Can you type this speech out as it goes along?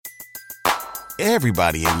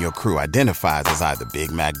Everybody in your crew identifies as either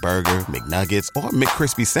Big Mac Burger, McNuggets, or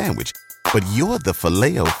McCrispy Sandwich. But you're the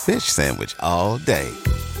Filet-O-Fish Sandwich all day.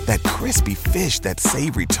 That crispy fish, that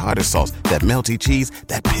savory tartar sauce, that melty cheese,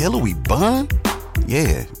 that pillowy bun.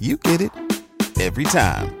 Yeah, you get it. Every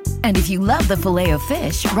time. And if you love the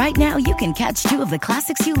Filet-O-Fish, right now you can catch two of the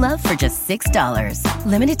classics you love for just $6.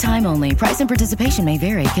 Limited time only. Price and participation may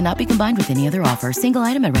vary. Cannot be combined with any other offer. Single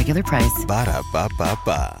item at regular price.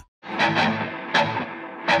 Ba-da-ba-ba-ba.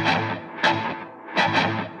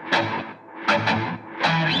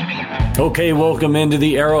 Okay, welcome into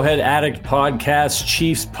the Arrowhead Addict Podcast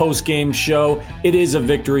Chiefs postgame show. It is a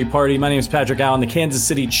victory party. My name is Patrick Allen. The Kansas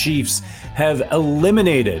City Chiefs have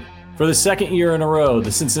eliminated, for the second year in a row,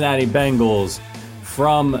 the Cincinnati Bengals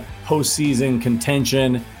from postseason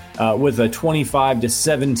contention with a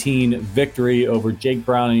 25-17 victory over Jake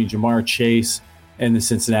Browning and Jamar Chase and the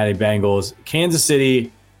Cincinnati Bengals. Kansas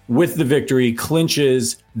City, with the victory,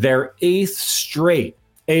 clinches their 8th straight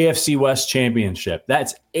AFC West championship.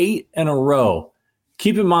 That's 8 in a row.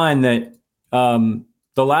 Keep in mind that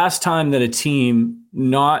the last time that a team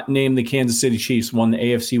not named the Kansas City Chiefs won the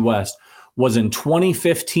AFC West was in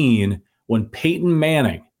 2015 when Peyton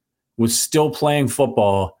Manning was still playing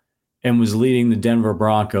football and was leading the Denver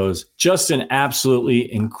Broncos. Just an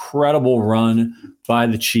absolutely incredible run by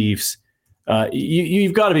the Chiefs.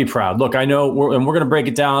 You've got to be proud. Look, I know, we're going to break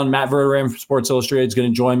it down. Matt Verderam from Sports Illustrated is going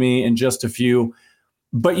to join me in just a few.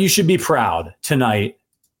 But you should be proud tonight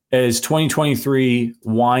as 2023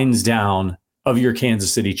 winds down of your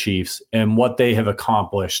Kansas City Chiefs and what they have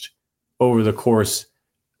accomplished over the course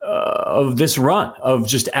of this run of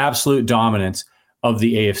just absolute dominance of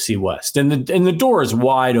the AFC West. And the door is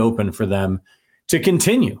wide open for them to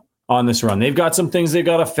continue on this run. They've got some things they've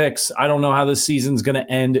got to fix. I don't know how this season's going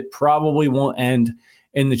to end. It probably won't end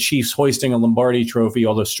in the Chiefs hoisting a Lombardi trophy,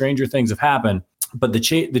 although stranger things have happened. But the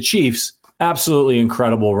Chiefs, absolutely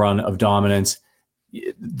incredible run of dominance.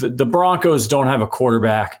 The Broncos don't have a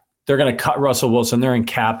quarterback. They're going to cut Russell Wilson. They're in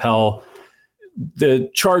cap hell. The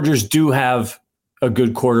Chargers do have a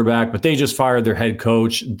good quarterback, but they just fired their head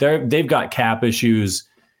coach. They've got cap issues.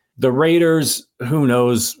 The Raiders, who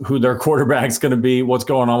knows who their quarterback's going to be, what's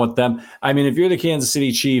going on with them. I mean, if you're the Kansas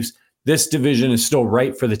City Chiefs, this division is still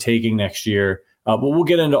ripe for the taking next year. But we'll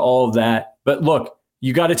get into all of that. But look,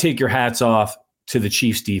 you got to take your hats off to the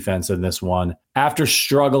Chiefs defense in this one. After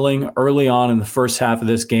struggling early on in the first half of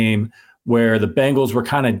this game, where the Bengals were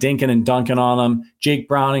kind of dinking and dunking on them, Jake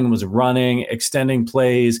Browning was running, extending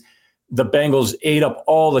plays. The Bengals ate up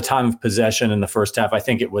all the time of possession in the first half. I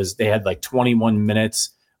think they had like 21 minutes,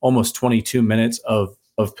 almost 22 minutes of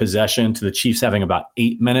possession to the Chiefs having about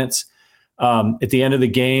 8 minutes. At the end of the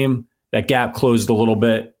game, that gap closed a little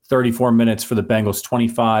bit, 34 minutes for the Bengals,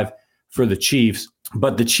 25 for the Chiefs.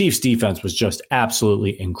 But the Chiefs defense was just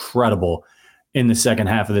absolutely incredible in the second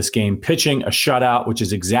half of this game, pitching a shutout, which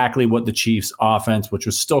is exactly what the Chiefs offense, which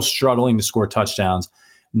was still struggling to score touchdowns,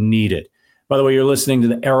 needed. By the way, you're listening to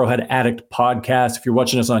the Arrowhead Addict Podcast. If you're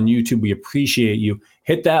watching us on YouTube, we appreciate you.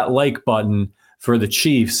 Hit that like button for the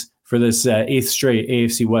Chiefs for this 8th straight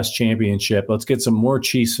AFC West championship. Let's get some more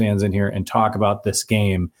Chiefs fans in here and talk about this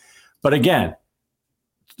game. But again,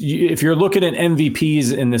 if you're looking at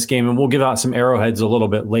MVPs in this game, and we'll give out some arrowheads a little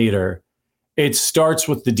bit later, it starts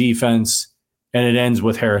with the defense and it ends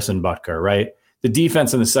with Harrison Butker, right? The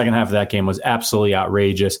defense in the second half of that game was absolutely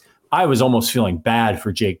outrageous. I was almost feeling bad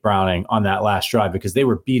for Jake Browning on that last drive because they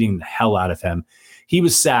were beating the hell out of him. He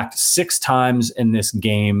was sacked 6 times in this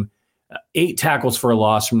game, 8 tackles for a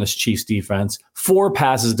loss from this Chiefs defense, 4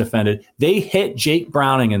 passes defended. They hit Jake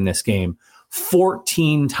Browning in this game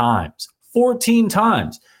 14 times. 14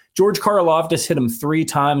 times. George Karlaftis hit him 3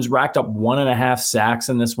 times, racked up 1.5 sacks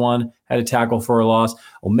in this one, had a tackle for a loss.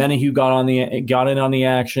 Omenihu got in on the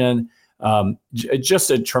action.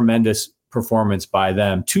 Just a tremendous performance by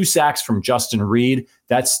them. 2 sacks from Justin Reed.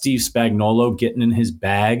 That's Steve Spagnuolo getting in his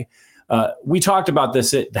bag. We talked about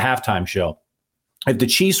this at the halftime show. If the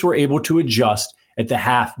Chiefs were able to adjust at the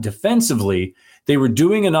half defensively, they were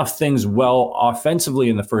doing enough things well offensively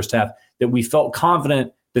in the first half that we felt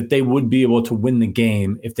confident that they would be able to win the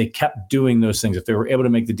game if they kept doing those things, if they were able to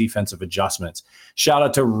make the defensive adjustments. Shout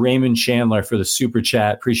out to Raymond Chandler for the super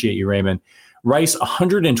chat. Appreciate you, Raymond. Rice,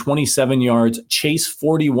 127 yards, Chase,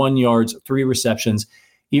 41 yards, 3 receptions,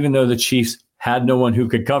 even though the Chiefs had no one who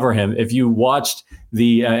could cover him. If you watched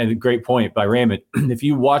and great point by Raymond, if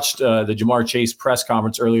you watched the Jamar Chase press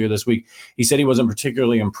conference earlier this week, he said he wasn't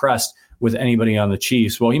particularly impressed with anybody on the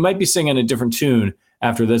Chiefs. Well, he might be singing a different tune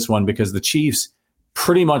after this one because the Chiefs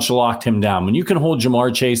pretty much locked him down. When you can hold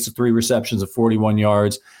Jamar Chase to 3 receptions of 41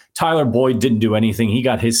 yards, Tyler Boyd didn't do anything. He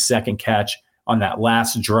got his second catch on that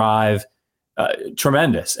last drive.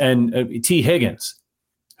 Tremendous. And T. Higgins,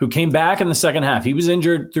 who came back in the second half. He was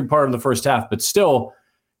injured through part of the first half, but still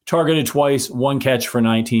targeted twice, 1 catch for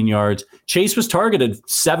 19 yards. Chase was targeted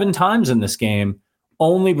 7 times in this game,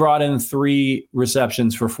 only brought in 3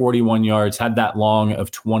 receptions for 41 yards, had that long of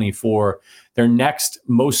 24. Their next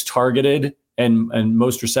most targeted and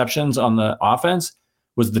most receptions on the offense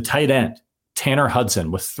was the tight end, Tanner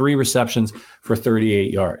Hudson, with 3 receptions for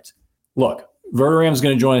 38 yards. Look, Verderam's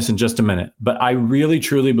going to join us in just a minute, but I really,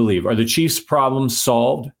 truly believe, are the Chiefs' problems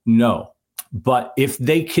solved? No. But if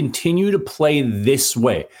they continue to play this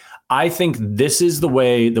way, I think this is the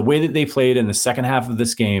way that they played in the second half of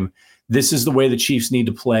this game, this is the way the Chiefs need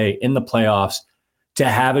to play in the playoffs to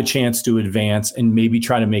have a chance to advance and maybe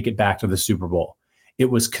try to make it back to the Super Bowl. It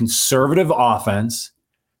was conservative offense,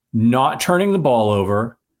 not turning the ball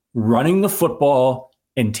over, running the football,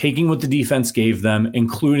 and taking what the defense gave them,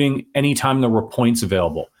 including anytime there were points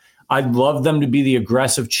available. I'd love them to be the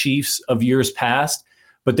aggressive Chiefs of years past,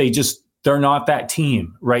 but they're not that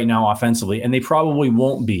team right now offensively, and they probably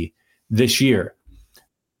won't be this year.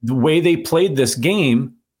 The way they played this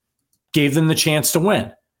game gave them the chance to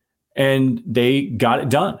win, and they got it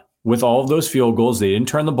done with all of those field goals. They didn't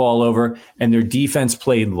turn the ball over, and their defense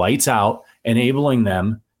played lights out, enabling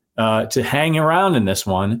them to hang around in this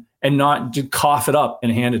one and not to cough it up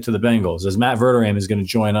and hand it to the Bengals, as Matt Verderam is going to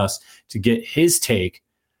join us to get his take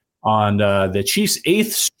on the Chiefs'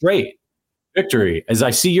 8th straight victory. As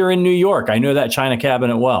I see you're in New York, I know that China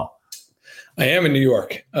cabinet well. I am in New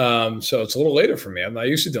York, so it's a little later for me. I'm not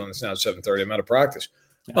used to doing this now at 7:30. I'm out of practice.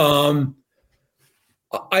 I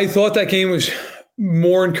thought that game was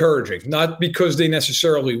more encouraging, not because they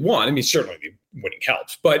necessarily won. I mean, certainly winning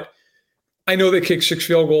helps, but I know they kicked 6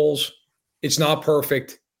 field goals. It's not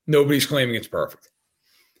perfect. Nobody's claiming it's perfect.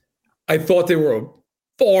 I thought they were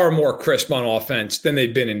far more crisp on offense than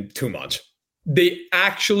they'd been in 2 months. They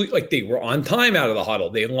actually, they were on time out of the huddle.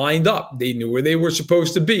 They lined up. They knew where they were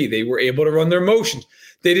supposed to be. They were able to run their motions.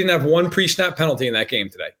 They didn't have one pre-snap penalty in that game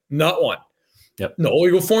today. Not one. Yep. No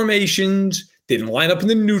illegal formations. Didn't line up in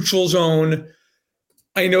the neutral zone.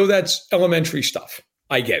 I know that's elementary stuff.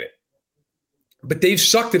 I get it. But they've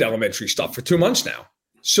sucked at elementary stuff for 2 months now.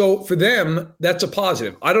 So for them, that's a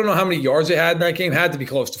positive. I don't know how many yards they had in that game. Had to be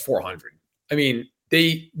close to 400. I mean,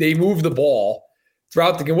 they moved the ball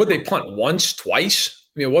throughout the game. What, they punt once, twice?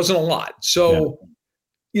 I mean, it wasn't a lot. So,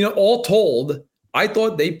 all told, I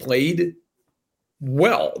thought they played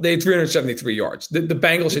well. They had 373 yards. The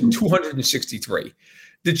Bengals had 263.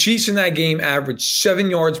 The Chiefs in that game averaged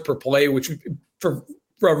 7 yards per play, which for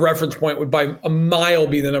a reference point would by a mile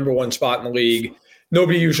be the number 1 spot in the league.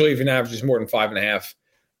 Nobody usually even averages more than 5.5.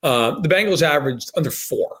 The Bengals averaged under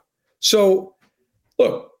 4. So,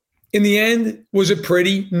 look, in the end, was it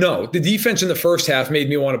pretty? No. The defense in the first half made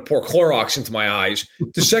me want to pour Clorox into my eyes.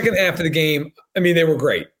 The second half of the game, I mean, they were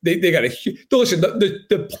great. They got listen,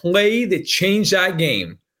 the play that changed that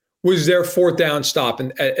game was their 4th down stop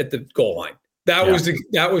at the goal line. That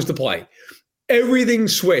was the play. Everything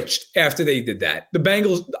switched after they did that. The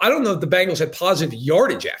Bengals, I don't know if the Bengals had positive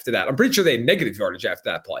yardage after that. I'm pretty sure they had negative yardage after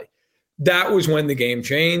that play. That was when the game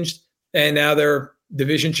changed, and now they're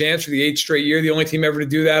division champs for the 8th straight year. The only team ever to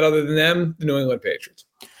do that other than them, the New England Patriots.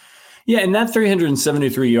 Yeah, and that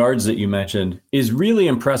 373 yards that you mentioned is really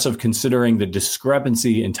impressive considering the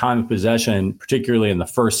discrepancy in time of possession, particularly in the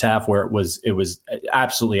first half where it was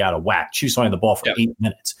absolutely out of whack. Chiefs only had the ball for 8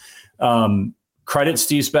 minutes. Credit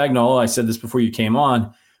Steve Spagnuolo, I said this before you came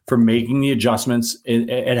on, for making the adjustments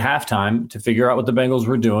at halftime to figure out what the Bengals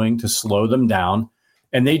were doing to slow them down.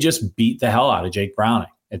 And they just beat the hell out of Jake Browning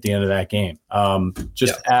at the end of that game.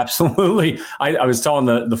 Absolutely. I was telling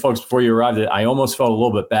the folks before you arrived that I almost felt a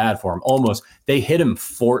little bit bad for him. Almost. They hit him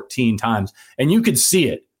 14 times. And you could see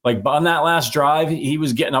it. Like on that last drive, he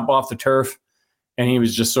was getting up off the turf and he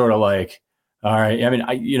was just sort of like, all right. I mean,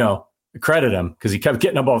 I credit him because he kept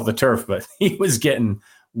getting up off the turf, but he was getting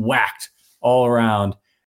whacked all around.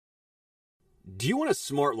 Do you want a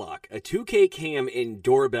smart lock, a 2K cam, and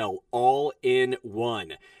doorbell all in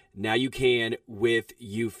one? Now you can with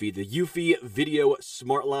Eufy, the Eufy Video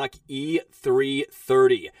Smart Lock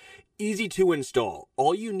E330. Easy to install.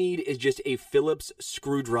 All you need is just a Phillips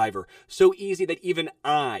screwdriver. So easy that even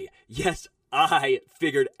I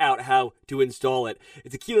figured out how to install it.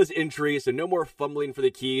 It's a keyless entry, so no more fumbling for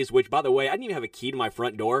the keys, which, by the way, I didn't even have a key to my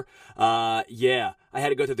front door. I had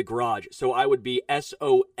to go through the garage, so I would be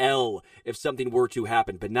SOL if something were to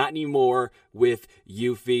happen, but not anymore with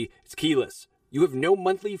Eufy. It's keyless. You have no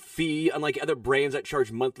monthly fee, unlike other brands that charge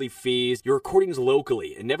monthly fees. Your recordings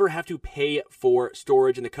locally and never have to pay for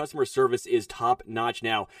storage, and the customer service is top notch.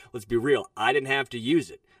 Now, let's be real, I didn't have to use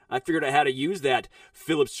it. I figured out how to use that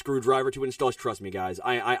Phillips screwdriver to install. Trust me, guys,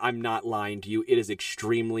 I'm not lying to you. It is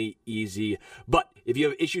extremely easy. But if you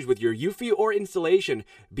have issues with your Eufy or installation,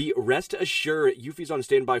 be rest assured Eufy's on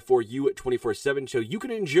standby for you 24/7, so you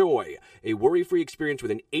can enjoy a worry-free experience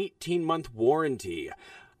with an 18-month warranty.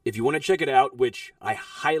 If you want to check it out, which I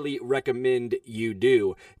highly recommend you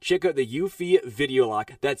do, check out the Eufy Video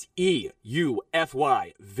Lock. That's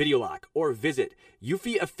EUFY Video Lock. Or visit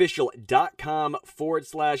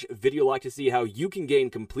eufyofficial.com/video lock to see how you can gain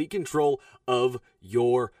complete control of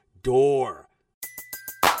your door.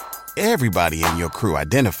 Everybody in your crew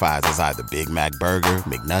identifies as either Big Mac Burger,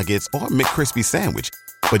 McNuggets, or McCrispy Sandwich.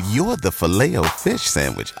 But you're the Filet-O-Fish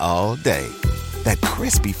Sandwich all day. That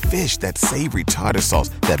crispy fish, that savory tartar sauce,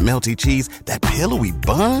 that melty cheese, that pillowy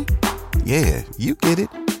bun. Yeah, you get it.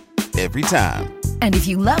 Every time. And if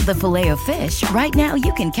you love the Filet-O-Fish, right now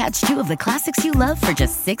you can catch 2 of the classics you love for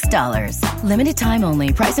just $6. Limited time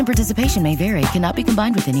only. Price and participation may vary. Cannot be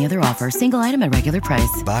combined with any other offer. Single item at regular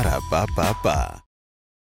price. Ba-da-ba-ba-ba.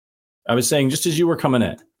 I was saying, just as you were coming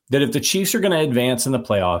in, that if the Chiefs are going to advance in the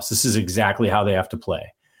playoffs, this is exactly how they have to play,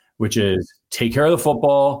 which is take care of the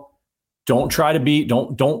football. Don't try to be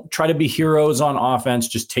heroes on offense.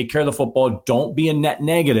 Just take care of the football. Don't be a net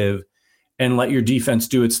negative, and let your defense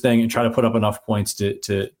do its thing and try to put up enough points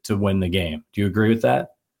to win the game. Do you agree with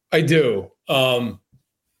that? I do.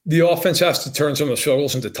 The offense has to turn some of the field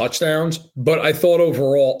goals into touchdowns, but I thought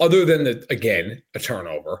overall, other than a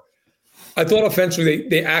turnover, I thought offensively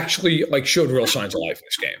they actually showed real signs of life in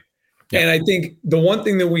this game. Yeah. And I think the one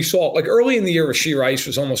thing that we saw, early in the year, Rashee Rice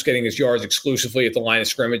was almost getting his yards exclusively at the line of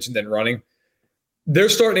scrimmage and then running. They're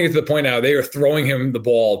starting to get to the point now they are throwing him the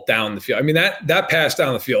ball down the field. I mean, that pass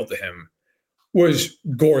down the field to him was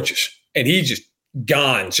gorgeous. And he just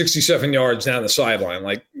gone 67 yards down the sideline.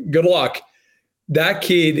 Good luck. That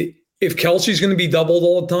kid, if Kelsey's going to be doubled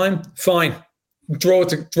all the time, fine. Throw it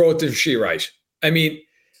to Rashee Rice. I mean,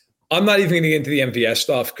 I'm not even going to get into the MVS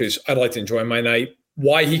stuff because I'd like to enjoy my night.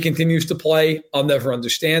 Why he continues to play, I'll never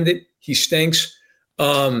understand it. He stinks.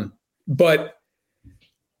 But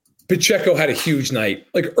Pacheco had a huge night.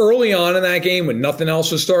 Early on in that game when nothing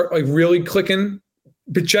else was really clicking,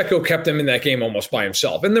 Pacheco kept him in that game almost by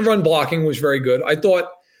himself. And the run blocking was very good. I thought,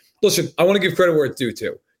 listen, I want to give credit where it's due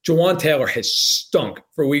to. Jawan Taylor has stunk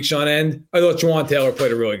for weeks on end. I thought Jawan Taylor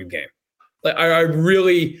played a really good game. I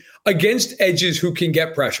really, against edges who can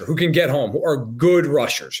get pressure, who can get home, who are good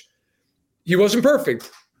rushers. He wasn't perfect,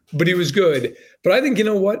 but he was good. But I think, you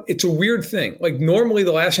know what? It's a weird thing. Normally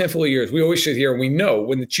the last handful of years, we always sit here and we know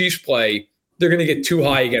when the Chiefs play, they're going to get too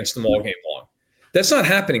high against them all game long. That's not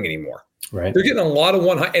happening anymore. Right. They're getting a lot of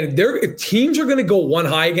one high. And if teams are going to go one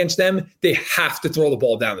high against them, they have to throw the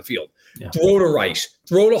ball down the field. Yeah. Throw to Rice,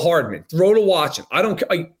 throw to Hardman, throw to Watson. I don't care.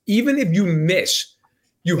 Even if you miss,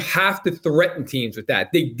 you have to threaten teams with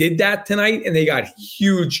that. They did that tonight, and they got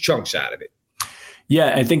huge chunks out of it.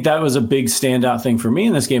 Yeah, I think that was a big standout thing for me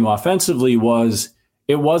in this game offensively was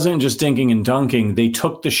it wasn't just dinking and dunking. They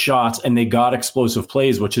took the shots and they got explosive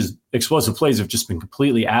plays, which is explosive plays have just been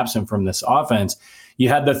completely absent from this offense. You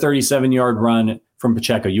had the 37-yard run from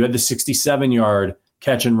Pacheco. You had the 67-yard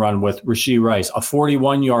catch and run with Rashee Rice, a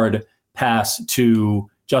 41-yard pass to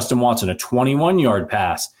Justin Watson, a 21-yard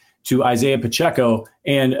pass to Isaiah Pacheco,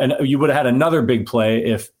 and you would have had another big play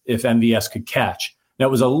if MVS could catch. Now,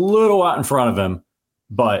 it was a little out in front of him,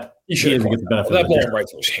 but he didn't get the benefit that of ball right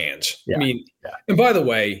through his hands. Yeah. I mean, and by the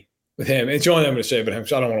way, with him, it's the only thing I'm going to say about him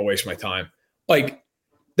because I don't want to waste my time.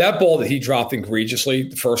 That ball that he dropped egregiously,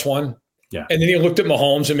 the first one, and then he looked at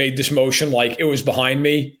Mahomes and made this motion like it was behind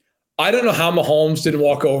me. I don't know how Mahomes didn't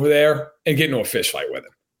walk over there and get into a fist fight with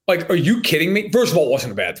him. Are you kidding me? First of all, it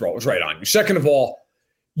wasn't a bad throw. It was right on you. Second of all,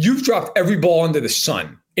 you've dropped every ball under the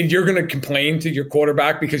sun, and you're going to complain to your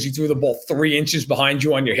quarterback because he threw the ball 3 inches behind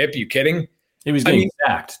you on your hip. Are you kidding? He was getting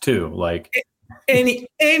sacked too.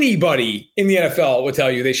 Anybody in the NFL would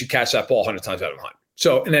tell you they should catch that ball 100 times out of 100.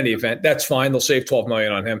 So in any event, that's fine. They'll save $12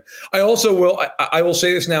 million on him. I also will. I will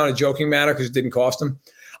say this now in a joking manner because it didn't cost him.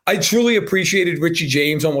 I truly appreciated Richie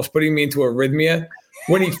James almost putting me into arrhythmia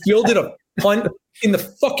when he fielded a punt in the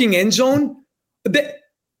fucking end zone.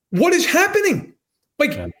 What is happening?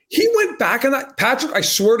 He went back on that. Patrick, I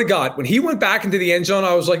swear to God, when he went back into the end zone,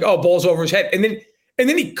 I was like, oh, ball's over his head. And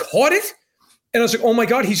then he caught it. And I was like, oh my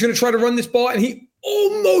God, he's going to try to run this ball. And he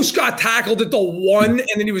almost got tackled at the 1. And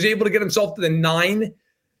then he was able to get himself to the 9.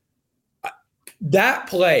 That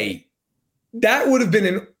play, that would have been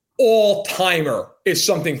an all-timer is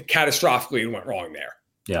something catastrophically went wrong there.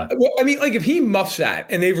 Yeah. Well, I mean, like if he muffs that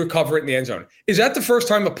and they recover it in the end zone, is that the first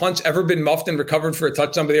time a punt's ever been muffed and recovered for a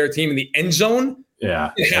touchdown by the other team in the end zone?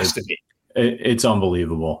 Yeah. It has to be. It's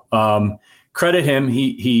unbelievable. Credit him.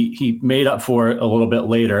 He made up for it a little bit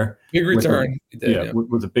later. Big return.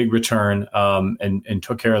 With a big return, and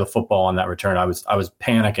took care of the football on that return. I was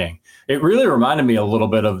panicking. It really reminded me a little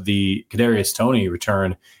bit of the Kadarius Toney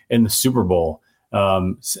return in the Super Bowl.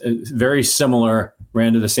 Very similar.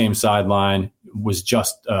 Ran to the same sideline. Was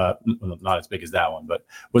just not as big as that one, but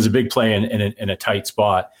was a big play in a tight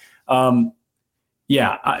spot. We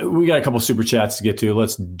got a couple super chats to get to.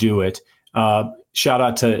 Let's do it. Shout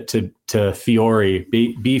out to Fiore,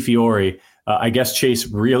 B Fiore. I guess Chase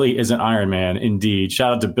really is an Iron Man indeed.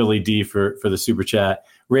 Shout out to Billy D for the super chat.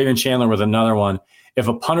 Raven Chandler with another one. If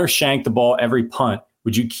a punter shanked the ball every punt,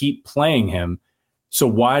 would you keep playing him? So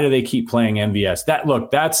why do they keep playing MVS?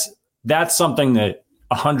 That's something that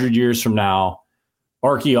 100 years from now,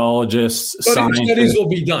 archaeologists, scientists, studies will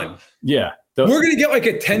be done. Yeah. We're going to get like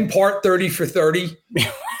a 10-part 30 for 30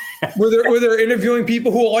 where they're interviewing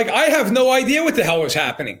people who are like, I have no idea what the hell is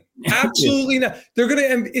happening. Absolutely not. They're going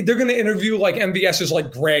to interview like MVS's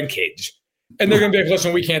like grandkids. And they're going to be like,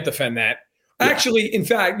 listen, we can't defend that. Yeah. Actually, in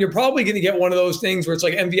fact, you're probably going to get one of those things where it's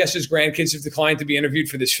like MVS's grandkids have declined to be interviewed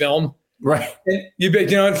for this film. Right. And you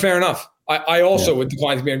know what? Fair enough. I also would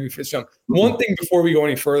decline to be interviewed for this film. One thing before we go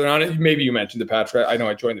any further on it, maybe you mentioned it, Patrick. I know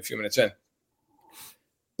I joined a few minutes in.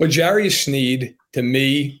 But L'Jarius Sneed, to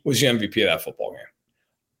me, was the MVP of that football game.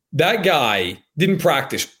 That guy didn't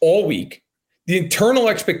practice all week. The internal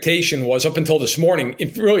expectation was up until this morning,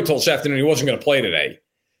 really until this afternoon, he wasn't going to play today.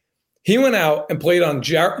 He went out and played on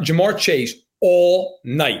Jamar Chase all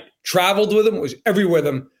night. Traveled with him, was everywhere with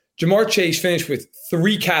him. Jamar Chase finished with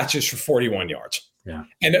 3 catches for 41 yards. Yeah.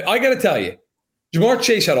 And I got to tell you, Jamar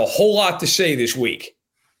Chase had a whole lot to say this week.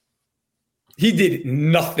 He did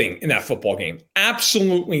nothing in that football game.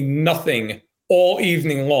 Absolutely nothing all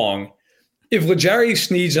evening long. If L'Jarius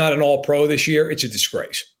Sneed's not an all-pro this year, it's a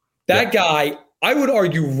disgrace. That guy, I would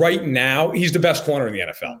argue right now, he's the best corner in the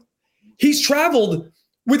NFL. He's traveled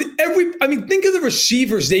with think of the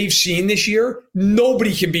receivers they've seen this year.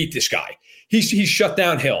 Nobody can beat this guy. He's shut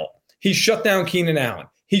down Hill. He's shut down Keenan Allen.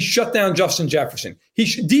 He shut down Justin Jefferson.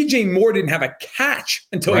 DJ Moore didn't have a catch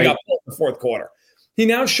until he got pulled in the fourth quarter. He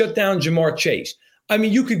now shut down Jamar Chase. I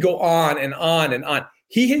mean, you could go on and on and on.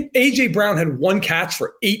 A.J. Brown had 1 catch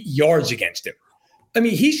for 8 yards against him. I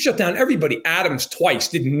mean, he shut down everybody. Adams twice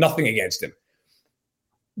did nothing against him.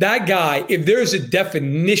 That guy, if there's a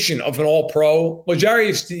definition of an all-pro,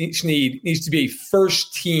 L'Jarius Sneed needs to be a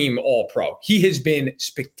first-team all-pro. He has been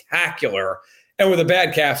spectacular. And with a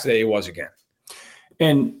bad calf today, he was again.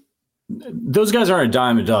 And those guys aren't a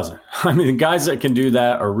dime a dozen. I mean, the guys that can do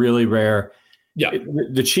that are really rare. Yeah.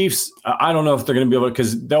 The Chiefs, I don't know if they're going to be able to,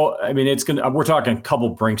 because we're talking a couple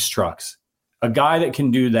Brinks trucks. A guy that can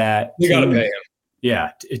do that. You got to pay him.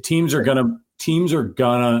 Yeah. Teams are going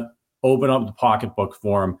to open up the pocketbook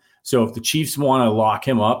for him. So if the Chiefs want to lock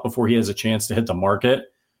him up before he has a chance to hit the market,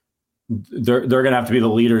 they're going to have to be the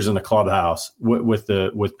leaders in the clubhouse with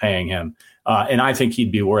paying him. And I think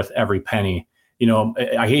he'd be worth every penny. You know,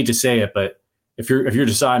 I hate to say it, but if you're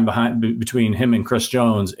deciding between him and Chris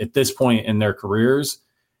Jones at this point in their careers,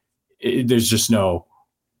 there's no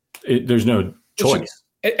choice.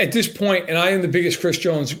 At this point, and I am the biggest Chris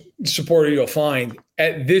Jones supporter you'll find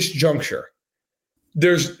at this juncture.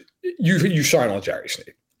 You sign on L'Jarius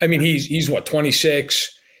Sneed. I mean, he's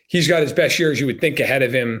 26. He's got his best years you would think ahead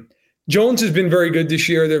of him. Jones has been very good this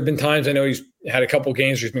year. There have been times I know he's had a couple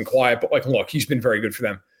games where he's been quiet, but look, he's been very good for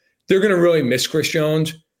them. They're going to really miss Chris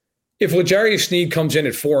Jones. If L'Jarius Sneed comes in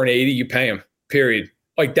at 4-80, you pay him, period.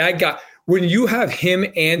 Like that guy, when you have him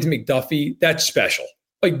and McDuffie, that's special.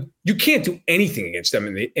 Like you can't do anything against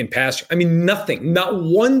them in passing. I mean, nothing. Not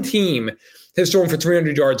one team has thrown for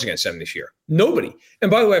 300 yards against them this year. Nobody. And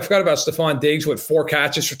by the way, I forgot about Stephon Diggs with 4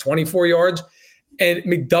 catches for 24 yards. And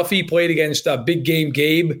McDuffie played against Big Game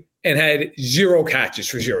Gabe and had 0 catches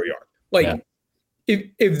for 0 yards. Like,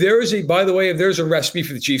 if there's a recipe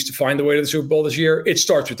for the Chiefs to find the way to the Super Bowl this year, it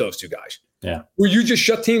starts with those 2 guys. Yeah. Where you just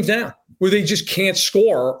shut teams down, where they just can't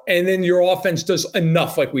score, and then your offense does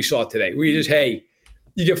enough like we saw today, where you just,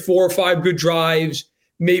 you get 4 or 5 good drives,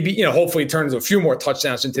 maybe, hopefully it turns into a few more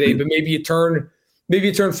touchdowns than today, but maybe you turn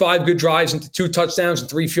 5 good drives into 2 touchdowns and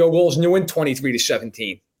 3 field goals, and you win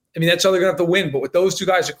 23-17. I mean, that's how they're going to have to win. But with those 2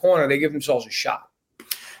 guys at corner, they give themselves a shot.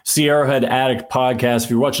 Arrowhead Addict Podcast. If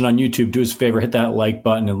you're watching on YouTube, do us a favor, hit that like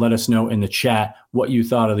button and let us know in the chat what you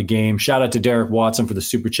thought of the game. Shout out to Derek Watson for the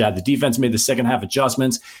super chat. The defense made the second half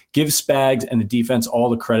adjustments. Give Spags and the defense all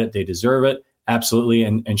the credit. They deserve it. absolutely.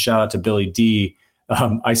 And shout out to Billy D.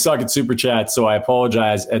 I suck at super chat, so I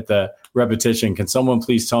apologize at the repetition. Can someone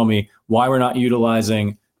please tell me why we're not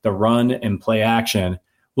utilizing the run and play action?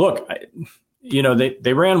 Look,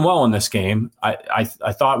 they ran well in this game. I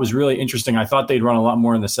thought it was really interesting. I thought they'd run a lot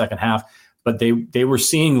more in the second half, but they were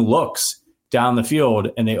seeing looks down the field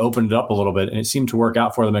and they opened it up a little bit and it seemed to work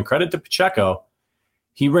out for them. And credit to Pacheco.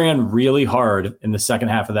 He ran really hard in the second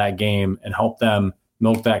half of that game and helped them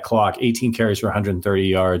milk that clock. 18 carries for 130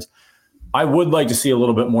 yards. I would like to see a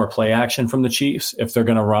little bit more play action from the Chiefs. If they're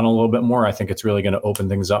going to run a little bit more, I think it's really going to open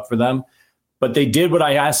things up for them. But they did what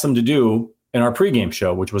I asked them to do in our pregame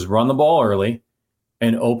show, which was run the ball early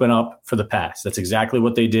and open up for the pass. That's exactly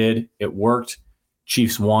what they did. It worked.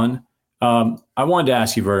 Chiefs won. I wanted to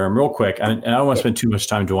ask you, Werner, real quick, and I don't want to spend too much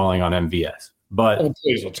time dwelling on MVS, but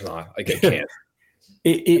please let's not. I can't.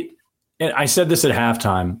 And I said this at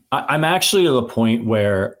halftime. I'm actually to the point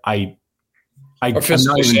where I'm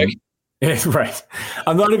not even, right.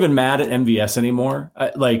 I'm not even mad at MVS anymore.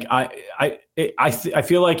 I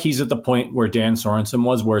feel like he's at the point where Dan Sorensen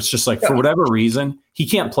was, where it's just like, for whatever reason, he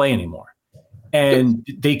can't play anymore. And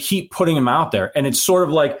they keep putting him out there. And it's sort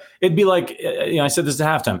of like, it'd be like, I said this at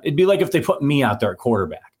halftime. It'd be like if they put me out there at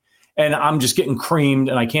quarterback and I'm just getting creamed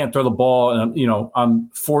and I can't throw the ball. And I'm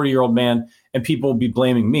 40-year-old man and people will be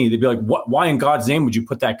blaming me. They'd be like, why in God's name would you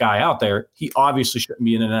put that guy out there? He obviously shouldn't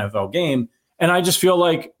be in an NFL game. And I just feel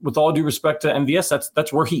like, with all due respect to MVS,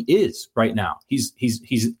 that's where he is right now. He's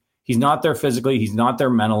not there physically. He's not there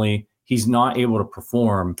mentally. He's not able to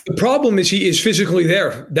perform. The problem is he is physically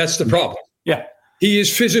there. That's the problem. Yeah. He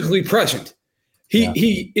is physically present.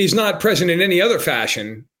 He is not present in any other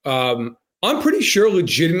fashion. I'm pretty sure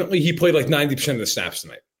legitimately he played like 90% of the snaps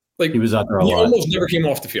tonight. Like, he was out there a lot. He almost never came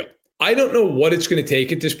off the field. I don't know what it's going to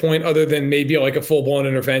take at this point other than maybe like a full-blown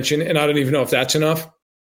intervention, and I don't even know if that's enough.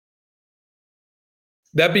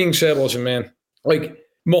 That being said, listen, man, like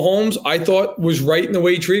Mahomes, I thought was right in the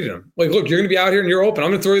way he treated him. Like, look, you're going to be out here and you're open. I'm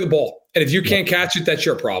going to throw you the ball. And if you can't catch it, that's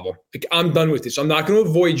your problem. Like, I'm done with this. I'm not going to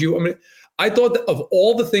avoid you. I thought that of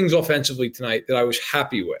all the things offensively tonight that I was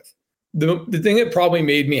happy with, the thing that probably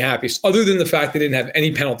made me happiest, other than the fact they didn't have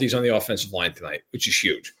any penalties on the offensive line tonight, which is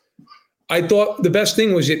huge. I thought the best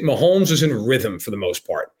thing was that Mahomes was in rhythm for the most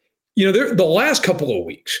part. The last couple of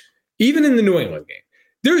weeks, even in the New England game,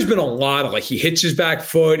 there's been a lot of he hits his back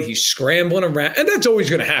foot, he's scrambling around, and that's always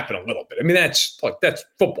going to happen a little bit. I mean, that's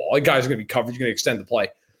football. Like, guys are going to be covered, you're going to extend the play.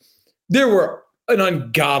 There were an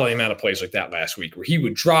ungodly amount of plays like that last week where he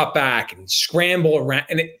would drop back and scramble around.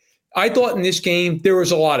 And I thought in this game, there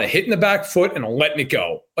was a lot of hitting the back foot and letting it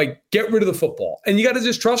go. Like, get rid of the football. And you got to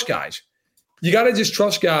just trust guys. You got to just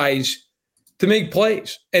trust guys to make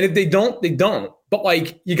plays. And if they don't, they don't.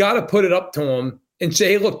 But you got to put it up to them and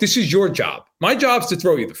say, hey, look, this is your job. My job's to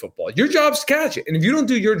throw you the football. Your job's to catch it. And if you don't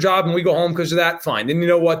do your job and we go home because of that, fine. Then you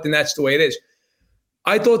know what? Then that's the way it is.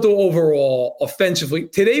 I thought, though, overall, offensively,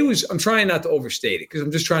 today was, I'm trying not to overstate it because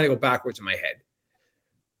I'm just trying to go backwards in my head.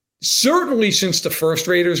 Certainly since the first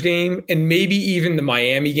Raiders game and maybe even the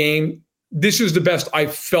Miami game, this was the best I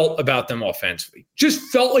felt about them offensively. Just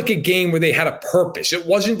felt like a game where they had a purpose. It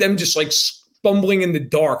wasn't them just fumbling in the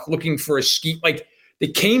dark looking for a scheme. They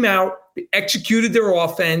came out, they executed their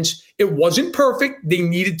offense. It wasn't perfect. They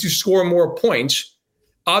needed to score more points.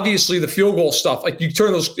 Obviously, the field goal stuff, you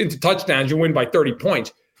turn those into touchdowns, you win by 30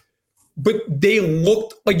 points. But they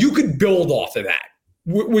looked like you could build off of that,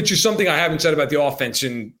 which is something I haven't said about the offense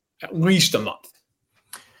in at least a month.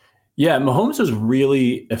 Yeah, Mahomes was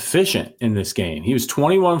really efficient in this game. He was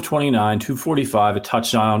 21 of 29, 245, a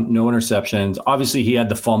touchdown, no interceptions. Obviously, he had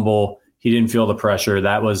the fumble. He didn't feel the pressure.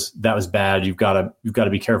 That was bad. You've got to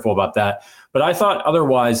be careful about that. But I thought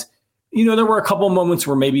otherwise, there were a couple of moments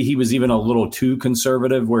where maybe he was even a little too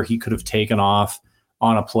conservative, where he could have taken off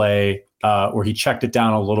on a play, where he checked it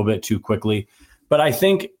down a little bit too quickly. But I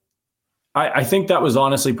think that was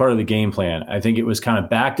honestly part of the game plan. I think it was kind of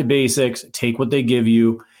back to basics, take what they give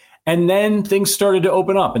you. And then things started to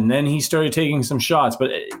open up, and then he started taking some shots.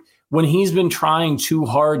 But when he's been trying too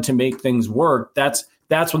hard to make things work, that's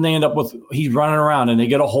when they end up with he's running around and they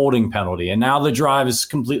get a holding penalty. And now the drive is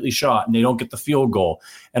completely shot and they don't get the field goal.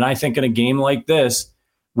 And I think in a game like this,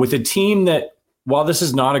 with a team that, while this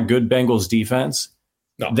is not a good Bengals defense,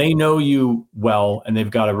 they know you well, and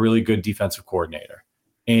they've got a really good defensive coordinator.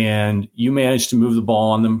 And you managed to move the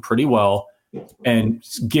ball on them pretty well and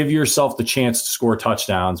give yourself the chance to score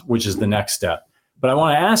touchdowns, which is the next step. But I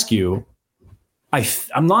want to ask you,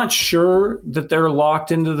 I'm not sure that they're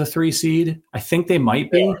locked into the 3 seed. I think they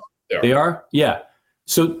might be. They are? Yeah.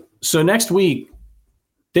 So next week,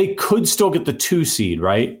 they could still get the 2 seed,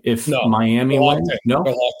 right? If Miami wins? No?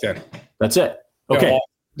 They're locked in. That's it. Okay.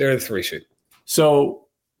 They're the 3 seed. So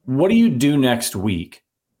what do you do next week?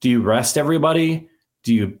 Do you rest everybody?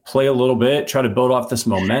 Do you play a little bit, try to build off this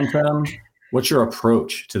momentum? What's your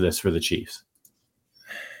approach to this for the Chiefs?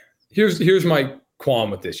 Here's my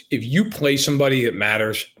qualm with this. If you play somebody that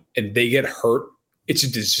matters and they get hurt, it's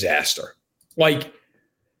a disaster. Like,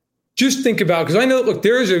 just think about, because I know, look,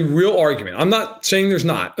 there is a real argument. I'm not saying there's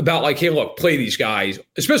not, about like, hey, look, play these guys,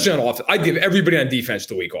 especially on offense. I'd give everybody on defense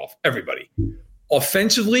the week off. Everybody.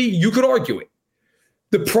 Offensively, you could argue it.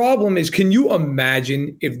 The problem is, can you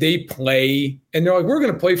imagine if they play and they're like, we're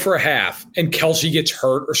going to play for a half and Kelsey gets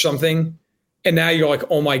hurt or something, and now you're like,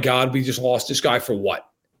 oh my God, we just lost this guy for what?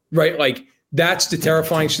 Right? Like, that's the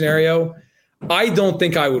terrifying scenario. I don't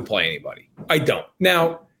think I would play anybody. I don't.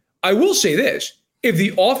 Now, I will say this. If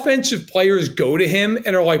the offensive players go to him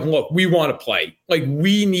and are like, look, we want to play. Like,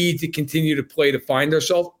 we need to continue to play to find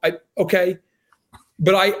ourselves. Okay.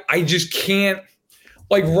 But I just can't.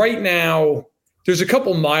 Like, right now, there's a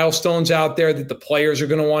couple milestones out there that the players are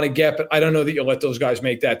going to want to get, but I don't know that you'll let those guys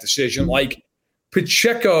make that decision. Like,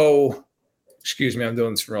 Pacheco, excuse me, I'm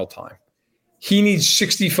doing this in real time. He needs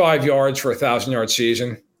 65 yards for a 1,000-yard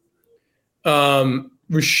season.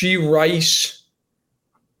 Rashee Rice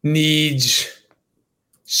needs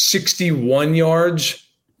 61 yards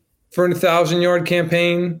for a 1,000-yard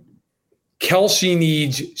campaign. Kelsey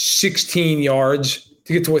needs 16 yards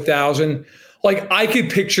to get to 1,000. Like, I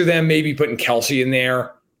could picture them maybe putting Kelsey in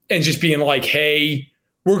there and just being like, hey,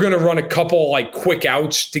 we're going to run a couple like quick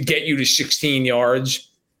outs to get you to 16 yards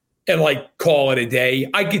and like call it a day.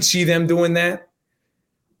 I could see them doing that.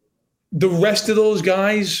 The rest of those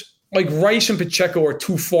guys, like Rice and Pacheco, are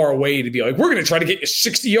too far away to be like, we're going to try to get you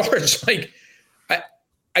 60 yards. Like,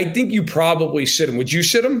 I think you probably sit him. Would you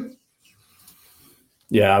sit him?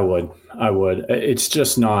 Yeah, I would. It's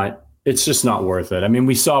just not worth it. I mean,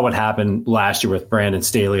 we saw what happened last year with Brandon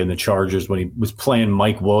Staley and the Chargers when he was playing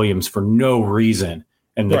Mike Williams for no reason,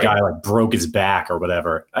 and the guy like broke his back or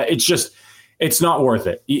whatever. It's not worth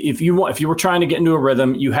it. If you were trying to get into a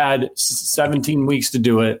rhythm, you had 17 weeks to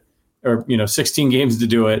do it, or 16 games to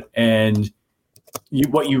do it, and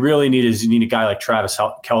what you really need is a guy like Travis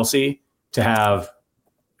Kelce to have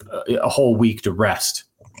a whole week to rest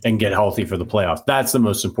and get healthy for the playoffs. That's the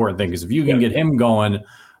most important thing, because if you can get him going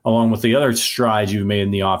along with the other strides you've made in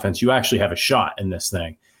the offense, you actually have a shot in this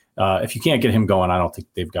thing. If you can't get him going, I don't think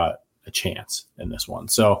they've got a chance in this one.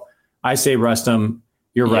 So I say rest him.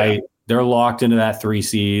 You're right. They're locked into that 3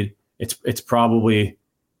 seed. It's probably,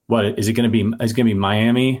 what is it going to be? It's going to be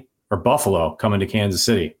Miami or Buffalo coming to Kansas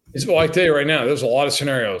City. Well, I tell you right now, there's a lot of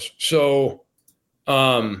scenarios. So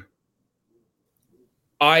I've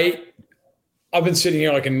been sitting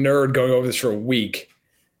here like a nerd going over this for a week.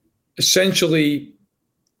 Essentially,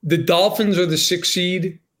 the Dolphins are the 6th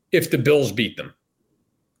seed if the Bills beat them.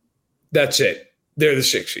 That's it. They're the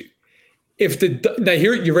 6th seed. Now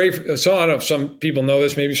here, you ready for, so I don't know if some people know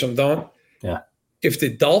this, maybe some don't. Yeah. If the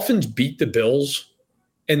Dolphins beat the Bills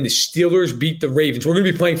and the Steelers beat the Ravens, we're going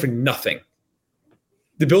to be playing for nothing.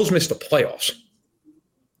 The Bills missed the playoffs.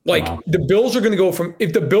 Like, the Bills are going to go from,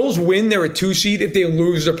 if the Bills win, they're a 2 seed. If they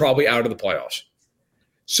lose, they're probably out of the playoffs.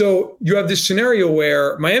 So you have this scenario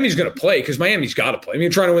where Miami's going to play, because Miami's got to play. I mean,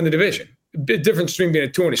 you're trying to win the division. The difference between being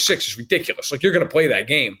a 2 and a 6 is ridiculous. Like, you're going to play that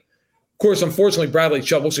game. Of course, unfortunately, Bradley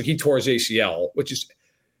Chubb looks like he tore his ACL, which is,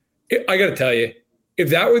 I got to tell you, if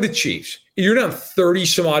that were the Chiefs, you're down 30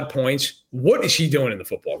 some odd points, what is he doing in the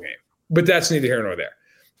football game? But that's neither here nor there.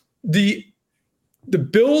 The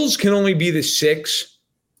Bills can only be the 6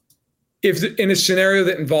 in a scenario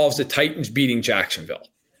that involves the Titans beating Jacksonville.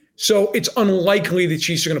 So it's unlikely the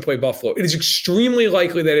Chiefs are going to play Buffalo. It is extremely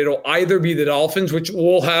likely that it'll either be the Dolphins, which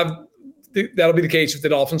that'll be the case if the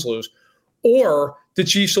Dolphins lose, or the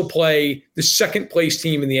Chiefs will play the 2nd place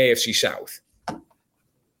team in the AFC South,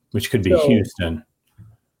 which could be Houston.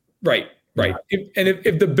 Right.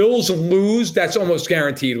 If the Bills lose, that's almost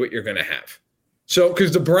guaranteed what you're going to have. So,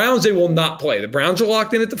 because the Browns, they will not play. The Browns are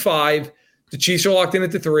locked in at the 5. The Chiefs are locked in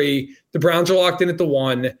at the 3. The Browns are locked in at the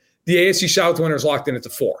 1. The AFC South winner is locked in at the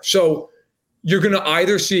 4. So you're going to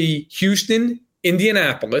either see Houston,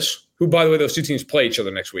 Indianapolis, who, by the way, those 2 teams play each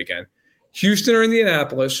other next weekend, Houston or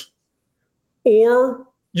Indianapolis, or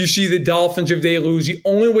you see the Dolphins if they lose. The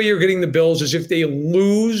only way you're getting the Bills is if they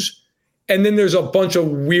lose, and then there's a bunch of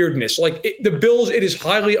weirdness. Like, the Bills, it is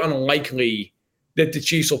highly unlikely that the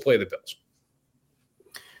Chiefs will play the Bills.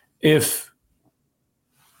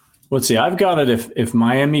 Let's see, I've got it if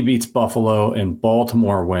Miami beats Buffalo and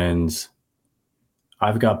Baltimore wins,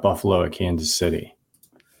 I've got Buffalo at Kansas City.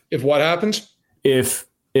 If what happens? If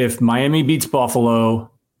Miami beats Buffalo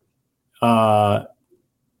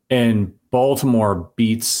and Baltimore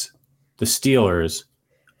beats the Steelers,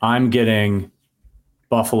 I'm getting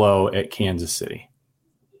Buffalo at Kansas City.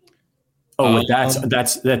 Oh,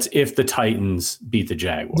 that's if the Titans beat the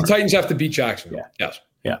Jaguars. The Titans have to beat Jacksonville. Yeah. Yes.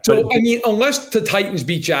 Yeah. So, unless the Titans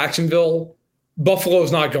beat Jacksonville,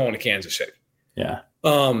 Buffalo's not going to Kansas City. Yeah.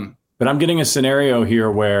 But I'm getting a scenario here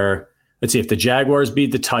where, let's see, if the Jaguars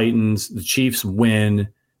beat the Titans, the Chiefs win,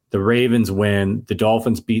 the Ravens win, the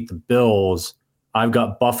Dolphins beat the Bills, I've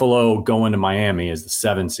got Buffalo going to Miami as the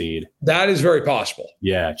 7 seed. That is very possible.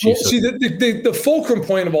 Yeah. Chiefs the fulcrum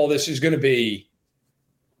point of all this is going to be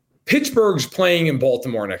Pittsburgh's playing in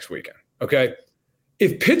Baltimore next weekend, okay?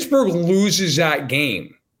 If Pittsburgh loses that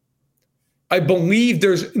game, I believe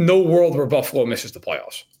there's no world where Buffalo misses the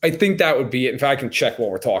playoffs. I think that would be it. In fact, I can check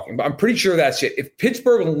while we're talking, but I'm pretty sure that's it. If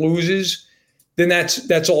Pittsburgh loses, then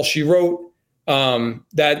that's all she wrote.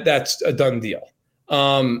 That's a done deal.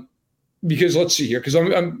 Because let's see here, because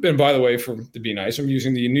I'm and by the way, to be nice, I'm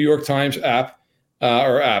using the New York Times app,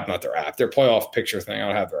 not their app, their playoff picture thing. I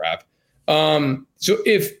don't have their app. So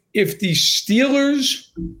if the Steelers,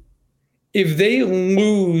 if they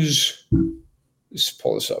lose, let's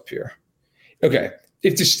pull this up here. Okay.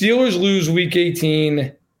 If the Steelers lose week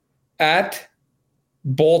 18 at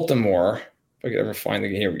Baltimore, if I could ever find the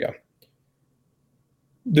game, here we go.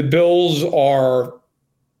 The Bills are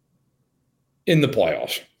in the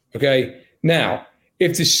playoffs. Okay. Now,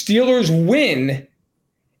 if the Steelers win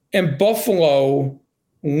and Buffalo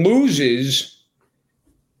loses,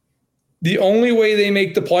 the only way they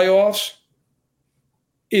make the playoffs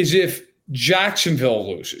is if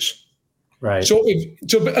Jacksonville loses. Right. So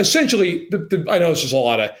essentially, I know this is a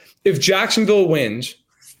lot of, if Jacksonville wins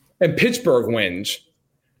and Pittsburgh wins,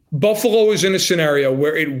 Buffalo is in a scenario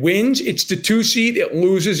where it wins, it's the 2 seed, it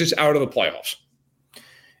loses, it's out of the playoffs.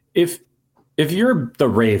 If you're the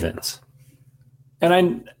Ravens,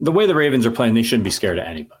 and the way the Ravens are playing, they shouldn't be scared of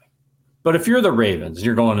anybody. But if you're the Ravens and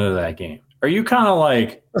you're going into that game, are you kind of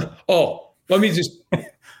like,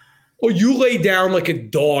 you lay down like a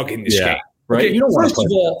dog in this game. Right. Okay,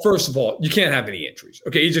 first of all, you can't have any injuries.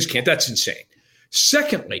 Okay, you just can't. That's insane.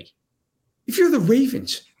 Secondly, if you're the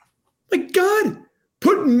Ravens, my God,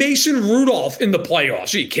 put Mason Rudolph in the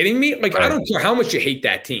playoffs. Are you kidding me? Like, right. I don't care how much you hate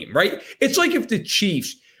that team, right? It's like if the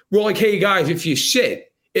Chiefs were like, hey, guys, if you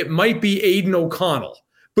sit, it might be Aiden O'Connell.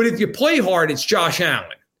 But if you play hard, it's Josh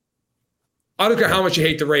Allen. I don't care how much you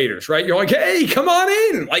hate the Raiders, right? You're like, hey, come on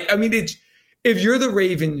in. Like, I mean, if you're the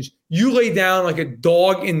Ravens, you lay down like a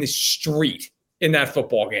dog in the street in that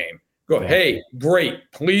football game. Go, hey, great,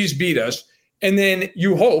 please beat us. And then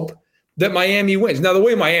you hope that Miami wins. Now, the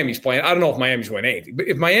way Miami's playing, I don't know if Miami's winning anything, but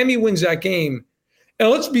if Miami wins that game,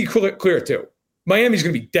 and let's be clear too, Miami's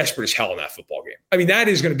going to be desperate as hell in that football game. I mean, that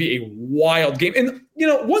is going to be a wild game. And,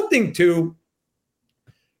 one thing too,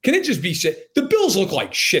 can it just be said, the Bills look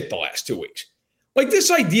like shit the last 2 weeks. Like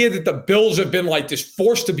this idea that the Bills have been like this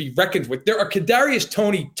force to be reckoned with. There are Kadarius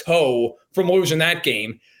Toney toe from losing that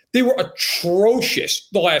game. They were atrocious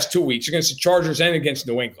the last 2 weeks against the Chargers and against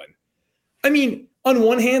New England. I mean, on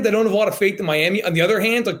one hand, I don't have a lot of faith in Miami. On the other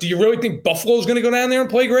hand, like, do you really think Buffalo's going to go down there and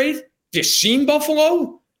play great? Have you seen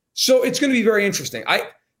Buffalo? So it's going to be very interesting.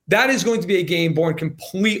 That is going to be a game born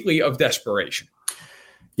completely of desperation.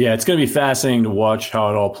 Yeah, it's going to be fascinating to watch how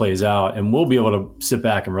it all plays out, and we'll be able to sit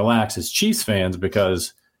back and relax as Chiefs fans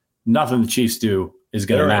because nothing the Chiefs do is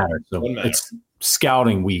going to matter. So it's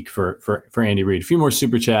scouting week for Andy Reid. A few more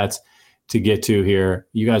super chats to get to here.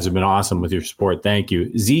 You guys have been awesome with your support. Thank you.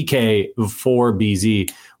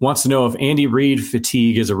 ZK4BZ wants to know if Andy Reid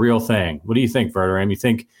fatigue is a real thing. What do you think, Verderam? You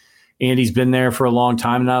think Andy's been there for a long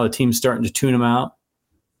time now? The team's starting to tune him out?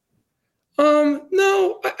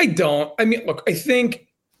 No, I don't. I mean, look, I think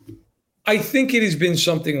it has been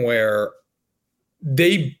something where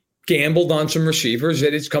they gambled on some receivers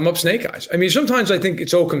that it's come up snake eyes. I mean, sometimes I think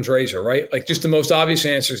it's Occam's razor, right? Like just the most obvious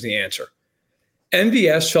answer is the answer.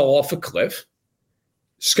 MVS fell off a cliff.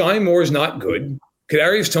 Sky Moore is not good.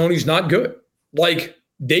 Kadarius Toney's not good. Like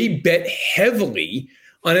they bet heavily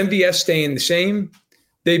on MVS staying the same.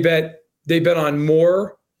 They bet on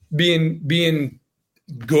Moore being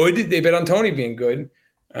good. They bet on Toney being good.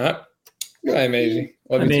 Hi, Maisie.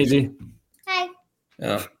 Hi, Maisie. Hi.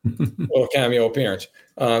 Little cameo appearance.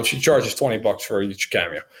 She charges $20 for each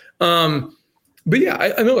cameo. But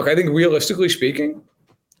yeah, I mean, look, I think realistically speaking,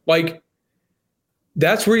 like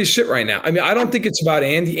that's where you sit right now. I mean, I don't think it's about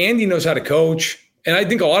Andy. Andy knows how to coach. And I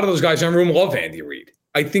think a lot of those guys in the room love Andy Reid.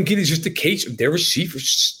 I think it is just a case of their receivers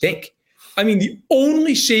stink. I mean, the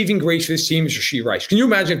only saving grace for this team is Rashee Rice. Can you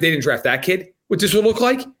imagine if they didn't draft that kid, what this would look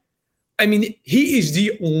like? I mean, he is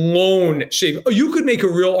the lone savior. You could make a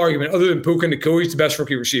real argument, other than Puka Nacua, he's the best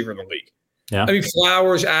rookie receiver in the league. Yeah. I mean,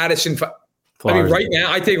 Flowers, Addison. I mean, right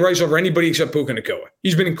now, I take Rice over anybody except Puka Nacua.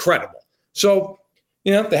 He's been incredible. So,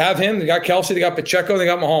 they have him. They got Kelsey. They got Pacheco. They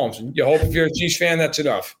got Mahomes. And you hope if you're a Chiefs fan, that's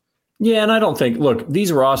enough. Yeah, and I don't think, look,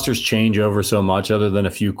 these rosters change over so much other than a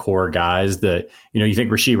few core guys that, you think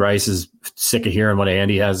Rashee Rice is sick of hearing what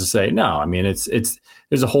Andy has to say. No, I mean,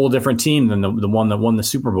 there's a whole different team than the one that won the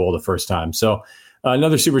Super Bowl the first time. So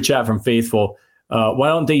another super chat from Faithful. Why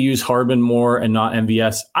don't they use Hardman more and not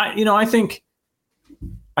MVS? I think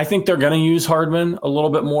they're going to use Hardman a little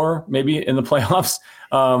bit more, maybe in the playoffs.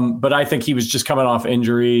 But I think he was just coming off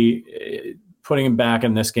injury. Putting him back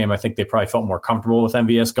in this game, I think they probably felt more comfortable with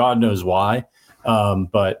MVS. God knows why.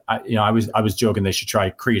 But I was joking they should try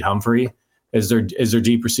Creed Humphrey as their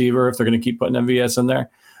deep receiver if they're going to keep putting MVS in there.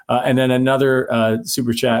 And then another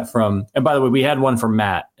super chat from, and by the way, we had one from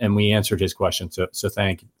Matt and we answered his question. So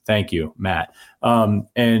thank you, Matt.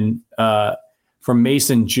 And from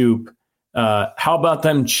Mason Jupe, how about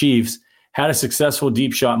them Chiefs? Had a successful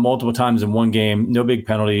deep shot multiple times in one game, no big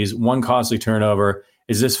penalties, one costly turnover.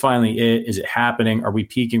 Is this finally it? Is it happening? Are we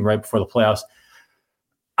peaking right before the playoffs?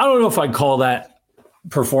 I don't know if I'd call that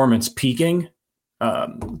performance peaking.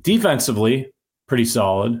 Defensively, pretty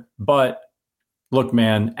solid. But look,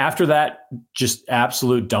 man, after that just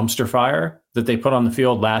absolute dumpster fire that they put on the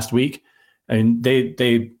field last week, and they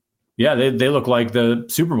look like the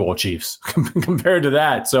Super Bowl Chiefs compared to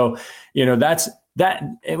that. So, that's that.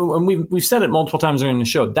 And we've said it multiple times during the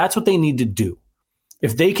show. That's what they need to do.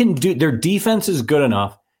 If they can do, their defense is good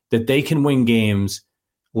enough that they can win games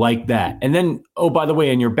like that. And then, oh, by the way,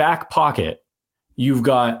 in your back pocket, you've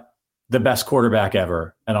got the best quarterback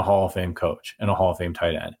ever and a Hall of Fame coach and a Hall of Fame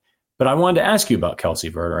tight end. But I wanted to ask you about Kelsey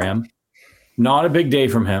Verderam. Not a big day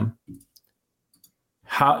from him.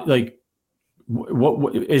 How,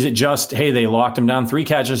 what is it just, hey, they locked him down, 3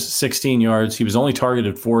 catches, 16 yards. He was only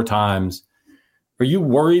targeted 4 times. Are you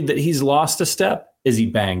worried that he's lost a step? Is he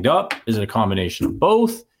banged up? Is it a combination of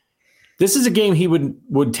both? This is a game he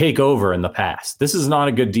would take over in the past. This is not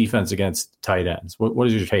a good defense against tight ends. What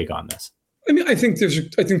is your take on this? I mean, I think 2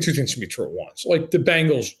 things can be true at once. Like the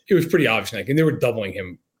Bengals, it was pretty obvious, and they were doubling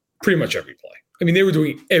him pretty much every play. I mean, they were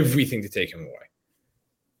doing everything to take him away.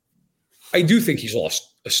 I do think he's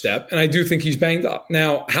lost a step, and I do think he's banged up.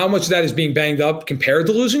 Now, how much of that is being banged up compared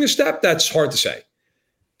to losing a step, that's hard to say.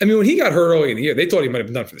 I mean, when he got hurt early in the year, they thought he might have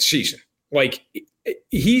been done for the season. Like,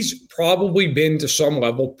 he's probably been to some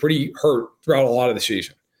level pretty hurt throughout a lot of the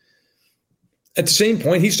season. At the same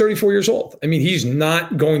point, he's 34 years old. I mean, he's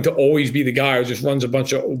not going to always be the guy who just runs a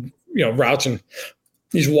bunch of routes and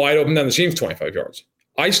he's wide open down the seam for 25 yards.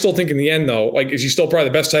 I still think in the end, though, is he still probably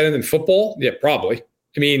the best tight end in football? Yeah, probably.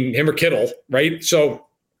 I mean, him or Kittle, right? So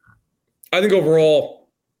I think overall,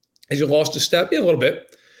 has he lost a step? Yeah, a little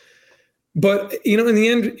bit. But, in the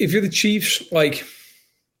end, if you're the Chiefs,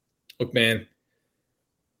 look, man,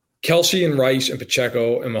 Kelsey and Rice and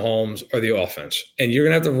Pacheco and Mahomes are the offense. And you're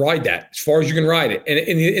going to have to ride that as far as you can ride it. And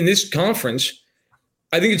in this conference,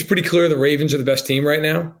 I think it's pretty clear the Ravens are the best team right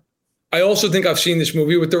now. I also think I've seen this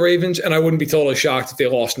movie with the Ravens, and I wouldn't be totally shocked if they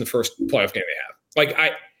lost in the first playoff game they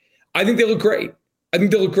have. I think they look great.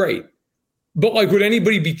 But, would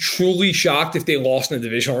anybody be truly shocked if they lost in the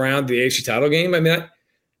divisional round, the AFC title game? I mean,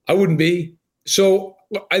 I wouldn't be. So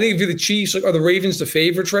I think if you're the Chiefs, are the Ravens the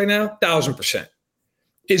favorites right now? 1,000%.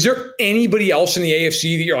 Is there anybody else in the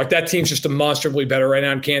AFC that you're like, that team's just demonstrably better right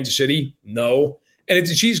now in Kansas City? No. And if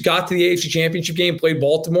the Chiefs got to the AFC Championship game, played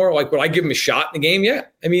Baltimore, would I give them a shot in the game? Yeah.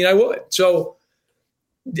 I mean, I would. So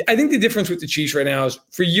I think the difference with the Chiefs right now is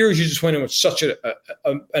for years you just went in with such an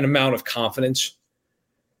amount of confidence.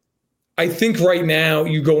 I think right now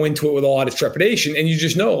you go into it with a lot of trepidation and you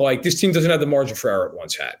just know, this team doesn't have the margin for error it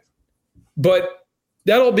once had. But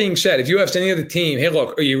that all being said, if you asked any other team, hey,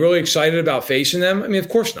 look, are you really excited about facing them? I mean, of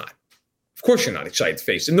course not. Of course you're not excited to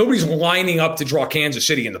face them. Nobody's lining up to draw Kansas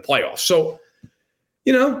City in the playoffs. So,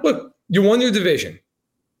 look, you won your division.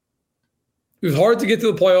 It was hard to get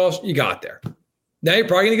to the playoffs. You got there. Now you're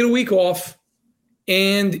probably going to get a week off,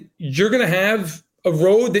 and you're going to have a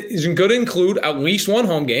road that isn't going to include at least one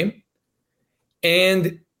home game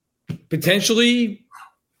and potentially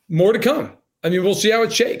more to come. I mean, we'll see how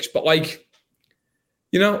it shakes. But,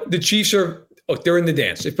 the Chiefs they're in the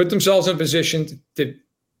dance. They put themselves in a position to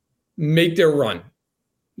make their run.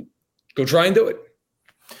 Go try and do it.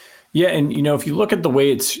 Yeah, and, if you look at the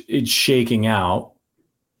way it's shaking out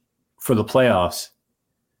for the playoffs,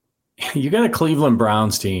 you got a Cleveland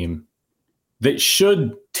Browns team that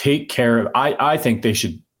should take care of – I think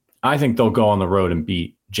they'll go on the road and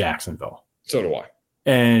beat Jacksonville. So do I.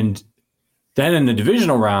 And Then in the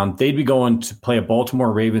divisional round, they'd be going to play a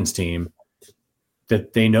Baltimore Ravens team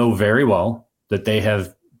that they know very well, that they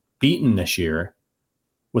have beaten this year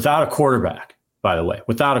without a quarterback, by the way.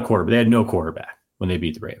 Without a quarterback. They had no quarterback when they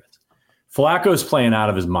beat the Ravens. Flacco's playing out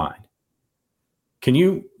of his mind. Can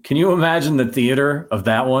you imagine the theater of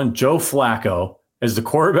that one? Joe Flacco as the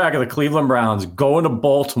quarterback of the Cleveland Browns going to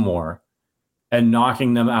Baltimore and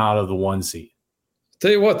knocking them out of the 1 seed.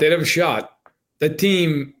 Tell you what, they'd have a shot. That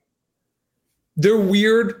team, they're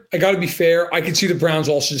weird. I got to be fair. I could see the Browns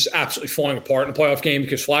also just absolutely falling apart in the playoff game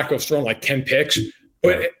because Flacco's thrown like 10 picks.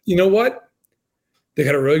 But you know what? They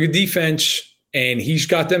got a really good defense, and he's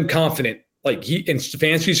got them confident. Like and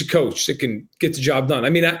Stefanski's a coach that can get the job done. I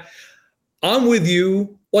mean, I'm with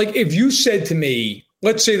you. Like if you said to me,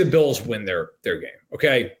 let's say the Bills win their game,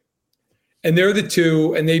 okay? And they're the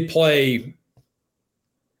 2, and they play.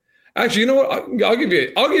 Actually, you know what? I'll give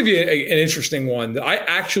you an interesting one that I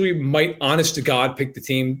actually might, honest to God, pick the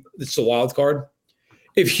team that's the wild card.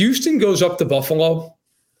 If Houston goes up to Buffalo,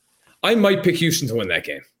 I might pick Houston to win that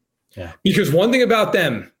game. Yeah. Because one thing about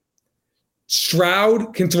them,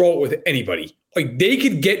 Stroud can throw it with anybody. Like they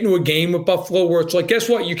could get into a game with Buffalo where it's like, guess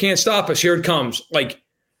what? You can't stop us. Here it comes. Like,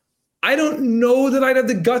 I don't know that I'd have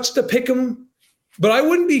the guts to pick them, but I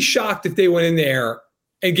wouldn't be shocked if they went in there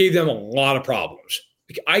and gave them a lot of problems.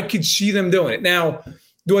 Like, I could see them doing it. Now,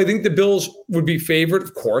 do I think the Bills would be favored?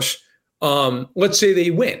 Of course. Let's say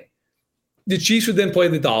they win. The Chiefs would then play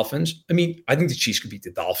the Dolphins. I mean, I think the Chiefs could beat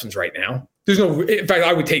the Dolphins right now. In fact,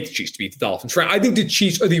 I would take the Chiefs to beat the Dolphins. I think the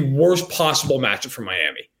Chiefs are the worst possible matchup for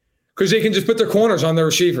Miami because they can just put their corners on their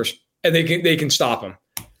receivers and they can stop them.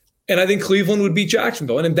 And I think Cleveland would beat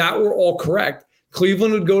Jacksonville. And if that were all correct,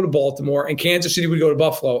 Cleveland would go to Baltimore and Kansas City would go to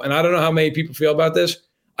Buffalo. And I don't know how many people feel about this.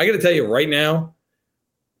 I got to tell you right now,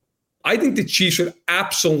 I think the Chiefs would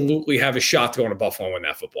absolutely have a shot to go to Buffalo and win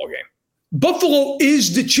that football game. Buffalo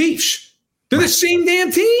is the Chiefs. They're the same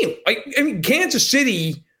damn team. I mean, Kansas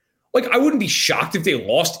City, like, I wouldn't be shocked if they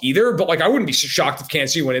lost either, but, like, I wouldn't be shocked if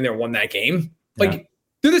Kansas City went in there and won that game. Like,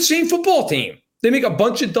 they're the same football team. They make a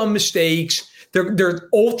bunch of dumb mistakes. They're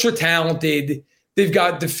ultra talented. They've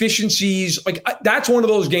got deficiencies. Like, that's one of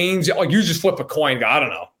those games that, like, you just flip a coin. I don't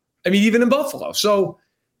know. I mean, even in Buffalo. So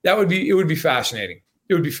it would be fascinating.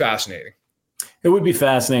 It would be fascinating. It would be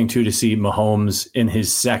fascinating, too, to see Mahomes in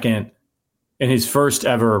his first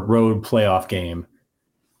ever road playoff game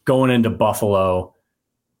going into Buffalo.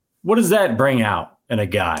 What does that bring out in a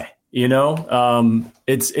guy? You know,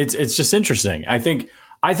 it's just interesting. I think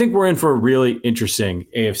we're in for a really interesting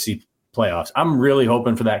AFC playoffs. I'm really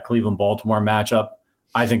hoping for that Cleveland-Baltimore matchup.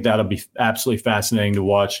 I think that'll be absolutely fascinating to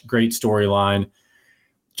watch. Great storyline.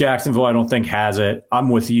 Jacksonville, I don't think has it. I'm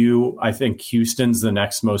with you. I think Houston's the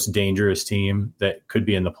next most dangerous team that could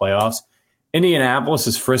be in the playoffs. Indianapolis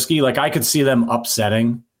is frisky. Like, I could see them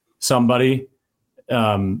upsetting somebody, but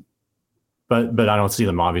I don't see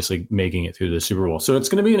them obviously making it through the Super Bowl. So it's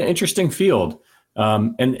going to be an interesting field.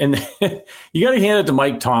 And you got to hand it to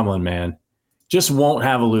Mike Tomlin, man. Just won't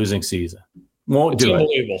have a losing season. Won't do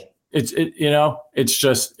it. It's unbelievable.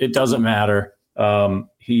 It doesn't matter.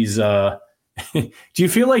 He's do you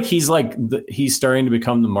feel like he's starting to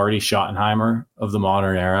become the Marty Schottenheimer of the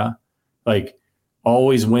modern era? Like,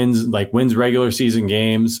 always wins regular season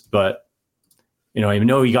games, but even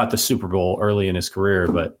though he got the Super Bowl early in his career,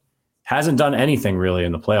 but hasn't done anything really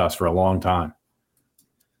in the playoffs for a long time.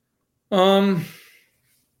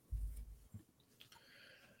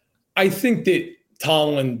 I think that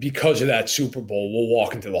Tomlin, because of that Super Bowl, will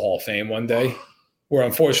walk into the Hall of Fame one day, where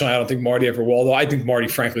unfortunately I don't think Marty ever will, though I think Marty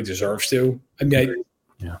frankly deserves to. I mean,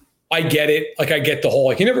 I get it. Like, I get the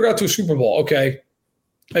whole, he never got to a Super Bowl. Okay.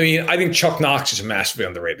 I mean, I think Chuck Knox is a massively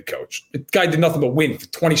underrated coach. The guy did nothing but win for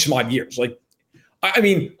 20 some odd years. Like, I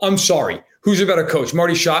mean, I'm sorry. Who's a better coach,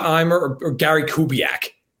 Marty Schottenheimer or Gary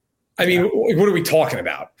Kubiak? I mean, what are we talking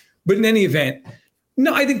about? But in any event,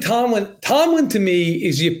 no, I think Tomlin to me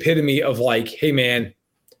is the epitome of, like, hey man,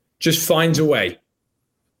 just finds a way.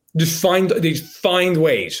 Just find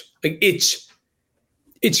ways. Like, it's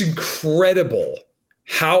incredible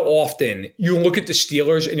how often you look at the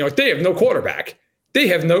Steelers and you're like, they have no quarterback. They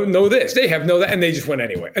have no this. They have no that. And they just win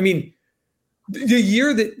anyway. I mean, the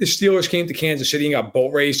year that the Steelers came to Kansas City and got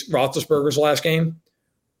boat raced Roethlisberger's last game,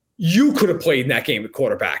 you could have played in that game at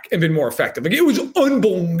quarterback and been more effective. Like, it was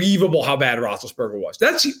unbelievable how bad Roethlisberger was.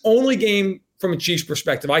 That's the only game from a Chiefs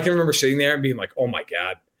perspective I can remember sitting there and being like, oh my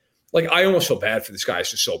God. Like, I almost feel bad for this guy.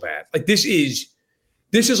 It's just so bad. Like, this is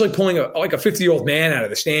like pulling a 50-year-old man out of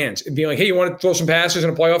the stands and being like, hey, you want to throw some passes in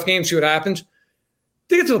a playoff game, see what happens?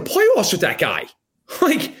 They get to the playoffs with that guy.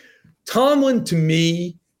 Like, Tomlin, to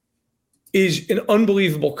me, is an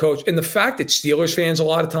unbelievable coach. And the fact that Steelers fans a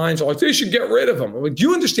lot of times are like, they should get rid of him. Like, do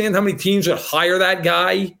you understand how many teams would hire that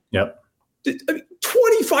guy? Yep. I mean,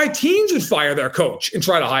 25 teams would fire their coach and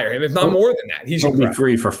try to hire him, if not more than that. He's only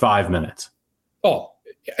free for 5 minutes. Oh,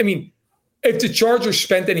 I mean, if the Chargers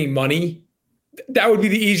spent any money, that would be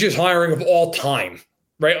the easiest hiring of all time,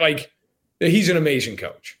 right? Like, he's an amazing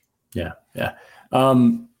coach. Yeah.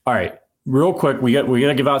 All right. Real quick, we got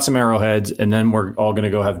to give out some arrowheads, and then we're all going to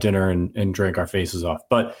go have dinner and drink our faces off.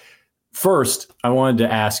 But first, I wanted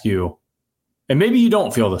to ask you, and maybe you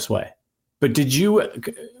don't feel this way, but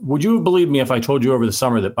would you believe me if I told you over the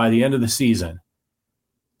summer that by the end of the season,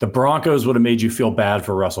 the Broncos would have made you feel bad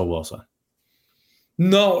for Russell Wilson?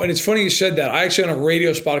 No, and it's funny you said that. I actually on a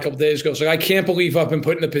radio spot a couple days ago, was like, I can't believe I've been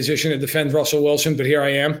put in a position to defend Russell Wilson, but here I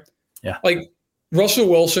am. Yeah. Like, Russell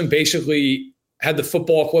Wilson basically had the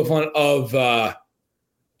football equivalent of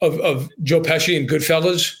Joe Pesci and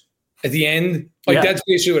Goodfellas at the end. Like, that's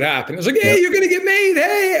basically what happened. It was like, hey, you're going to get made.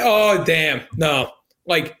 Hey. Oh, damn. No.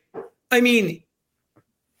 Like, I mean,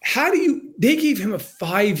 they gave him a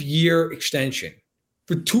 5-year extension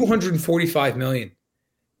for $245 million.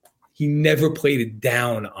 He never played it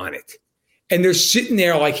down on it. And they're sitting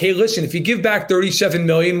there like, hey, listen, if you give back $37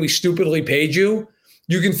 million we stupidly paid you,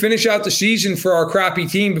 you can finish out the season for our crappy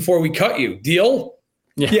team before we cut you. Deal?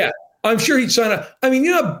 Yeah. I'm sure he'd sign up. I mean,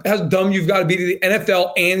 you know how dumb you've got to be to the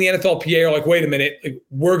NFL and the NFLPA are like, wait a minute, like,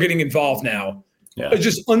 we're getting involved now. Yeah. It's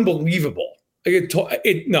just unbelievable. Like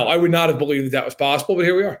no, I would not have believed that was possible, but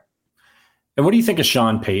here we are. And what do you think of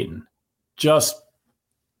Sean Payton?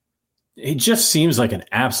 He just seems like an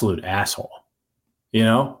absolute asshole. You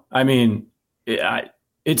know? I mean,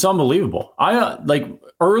 it's unbelievable. I like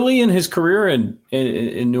early in his career in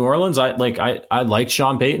New Orleans, I liked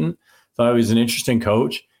Sean Payton. Thought he was an interesting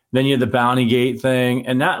coach. Then you had the Bounty Gate thing,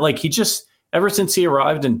 and that, like, he just, ever since he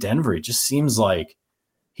arrived in Denver, it just seems like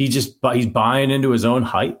he's buying into his own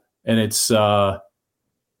hype, and it's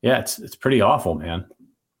pretty awful, man.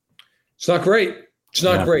 It's not great. It's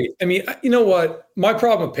not great. I mean, you know what? My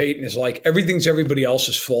problem with Peyton is, like, everything's everybody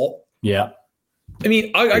else's fault. Yeah. I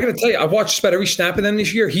mean, I got to tell you, I've watched about every snap of them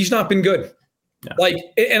this year. He's not been good. Yeah. Like,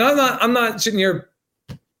 and I'm not sitting here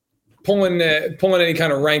pulling any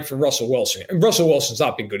kind of rank for Russell Wilson. And Russell Wilson's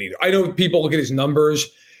not been good either. I know people look at his numbers.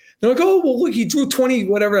 They're like, oh, well, look, he threw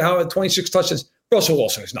 26 touchdowns. Russell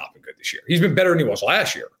Wilson has not been good this year. He's been better than he was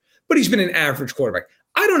last year, but he's been an average quarterback.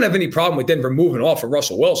 I don't have any problem with Denver moving off of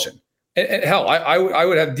Russell Wilson. And hell, I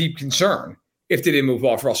would have deep concern if they didn't move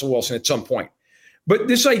off Russell Wilson at some point. But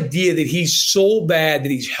this idea that he's so bad that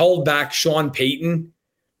he's held back Sean Payton,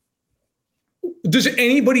 does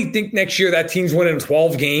anybody think next year that team's winning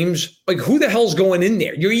 12 games? Like, who the hell's going in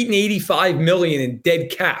there? You're eating $85 million in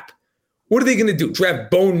dead cap. What are they going to do?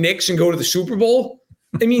 Draft Bo Nix and go to the Super Bowl?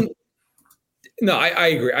 I mean, no, I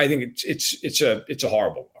agree. I think it's a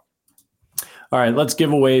horrible one. All right, let's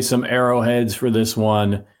give away some arrowheads for this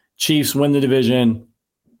one. Chiefs win the division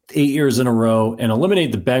 8 years in a row and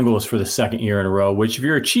eliminate the Bengals for the second year in a row, which, if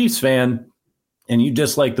you're a Chiefs fan and you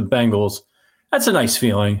dislike the Bengals, that's a nice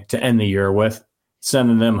feeling to end the year with,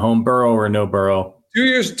 sending them home, Burrow or no Burrow. 2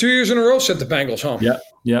 years in a row sent the Bengals home.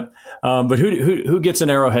 Yep. But who gets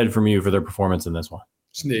an arrowhead from you for their performance in this one?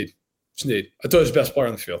 Snead. I thought he was the best player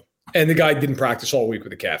on the field. And the guy didn't practice all week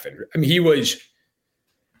with a calf injury. I mean,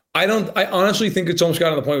 I honestly think it's almost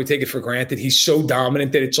gotten to the point we take it for granted. He's so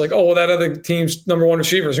dominant that it's like, oh, well, that other team's number one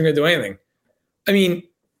receiver isn't going to do anything. I mean,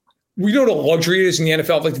 we know the luxury it is in the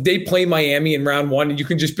NFL. Like, they play Miami in round one, and you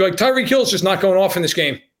can just be like, Tyreek Hill's just not going off in this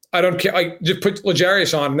game. I don't care. I just put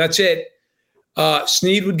L'Jarius on, and that's it.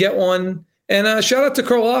 Snead would get one. And shout out to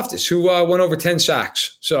Carl Loftus, who went over 10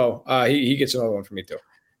 sacks. So he gets another one for me, too.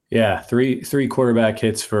 Yeah, three quarterback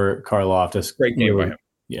hits for Carl Loftus. Great game by him.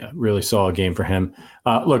 Yeah, really solid game for him.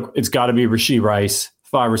 Look, it's got to be Rashee Rice.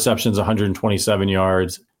 5 receptions, 127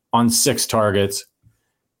 yards on 6 targets.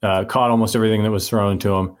 Caught almost everything that was thrown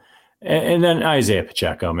to him. And then Isaiah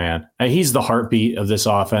Pacheco, man. He's the heartbeat of this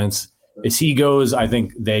offense. As he goes, I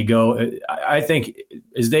think they go. I think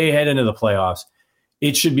as they head into the playoffs,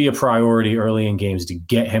 it should be a priority early in games to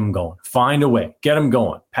get him going. Find a way. Get him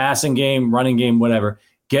going. Passing game, running game, whatever.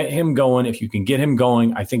 Get him going. If you can get him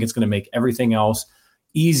going, I think it's going to make everything else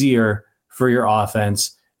easier for your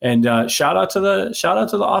offense. And shout out to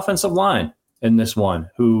the offensive line in this one,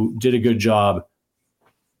 who did a good job,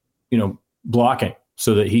 blocking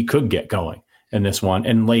so that he could get going in this one,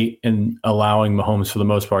 and late in allowing Mahomes for the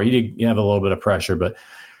most part. You have a little bit of pressure, but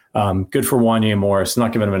good for Wanya Morris.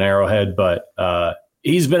 Not giving him an arrowhead, but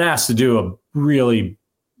he's been asked to do a really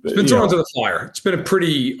It's been thrown into the fire. It's been a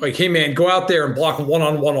pretty, like, hey, man, go out there and block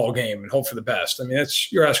one-on-one all game and hope for the best. I mean,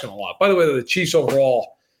 you're asking a lot. By the way, the Chiefs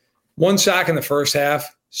overall, 1 sack in the first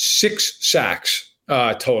half, 6 sacks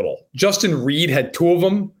total. Justin Reed had 2 of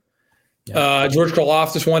them. Yeah. George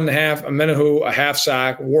Karlaftis 1.5, Amenahu a half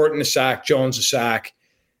sack, Wharton a sack, Jones a sack.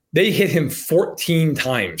 They hit him 14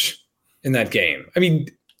 times in that game. I mean,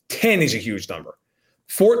 10 is a huge number.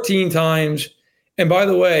 14 times. And by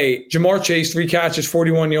the way, Jamar Chase, 3 catches,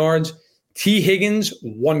 41 yards. T. Higgins,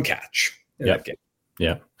 1 catch in that game.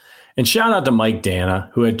 Yeah. And shout out to Mike Dana,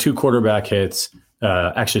 who had 2 quarterback hits.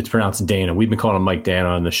 Actually, it's pronounced Dana. We've been calling him Mike Dana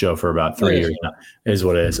on the show for about 3 years now. Is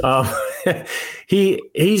what it is.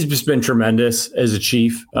 He's just been tremendous as a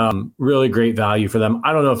Chief. Really great value for them.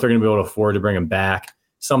 I don't know if they're going to be able to afford to bring him back.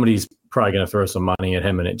 Somebody's probably going to throw some money at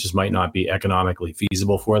him, and it just might not be economically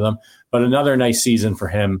feasible for them. But another nice season for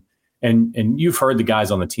him. And you've heard the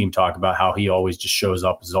guys on the team talk about how he always just shows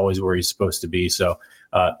up, is always where he's supposed to be. So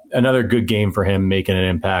another good game for him, making an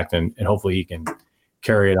impact, and hopefully he can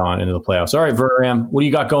carry it on into the playoffs. All right, Verram, what do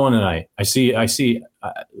you got going tonight? I think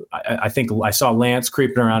I saw Lance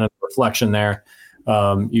creeping around in the reflection there.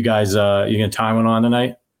 You guys, you going to tie one on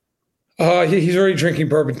tonight? He's already drinking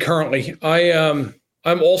bourbon currently.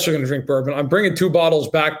 I'm also going to drink bourbon. I'm bringing 2 bottles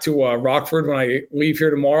back to Rockford when I leave here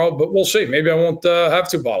tomorrow, but we'll see. Maybe I won't have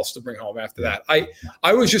 2 bottles to bring home after that. I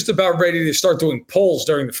was just about ready to start doing pulls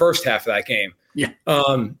during the first half of that game. Yeah.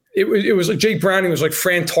 It was like Jake Browning was like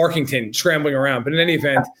Fran Tarkington scrambling around. But in any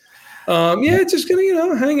event, just going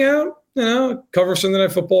to, hang out, cover Sunday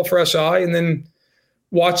Night Football for SI and then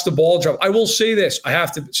watch the ball drop. I will say this. I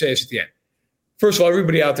have to say this at the end. First of all,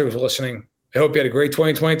 everybody out there who's listening, I hope you had a great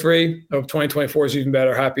 2023. I hope 2024 is even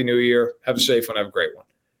better. Happy New Year. Have a safe one. Have a great one.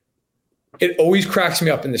 It always cracks me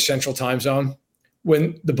up in the Central Time Zone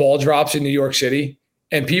when the ball drops in New York City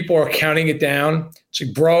and people are counting it down. It's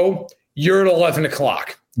like, bro, you're at 11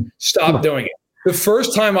 o'clock. Stop doing it. The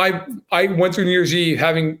first time I went through New Year's Eve,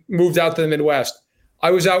 having moved out to the Midwest,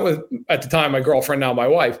 I was out with, at the time, my girlfriend, now my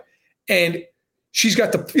wife, and she's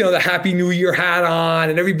got the Happy New Year hat on,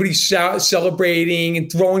 and everybody's celebrating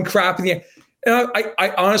and throwing crap in the air. And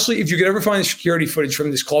I honestly, if you could ever find the security footage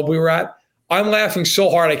from this club we were at, I'm laughing so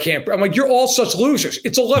hard I can't. I'm like, you're all such losers.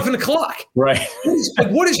 It's 11 o'clock. Right.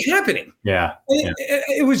 What is happening? Yeah.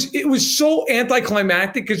 It was so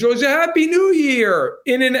anticlimactic because it was a Happy New Year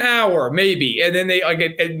in an hour, maybe. And then they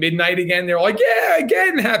at midnight again, they're like, yeah,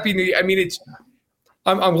 again, Happy New Year. I mean,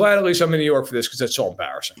 I'm glad at least I'm in New York for this because that's so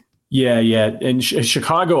embarrassing. Yeah. And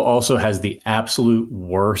Chicago also has the absolute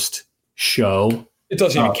worst show. It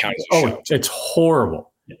doesn't even count as a show. It's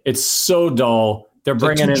horrible. It's so dull. They're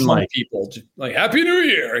bringing in like people like Happy New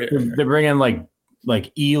Year. They're bringing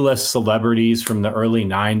like E-list celebrities from the early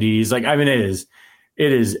 90s. Like, I mean, it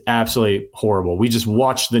is absolutely horrible. We just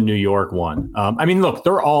watched the New York one. I mean, look,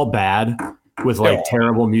 they're all bad with like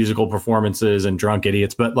terrible musical performances and drunk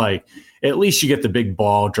idiots, but like at least you get the big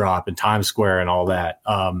ball drop in Times Square and all that.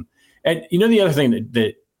 And the other thing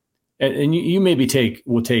that you maybe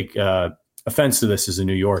will take offense to this as a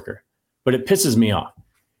New Yorker, but it pisses me off.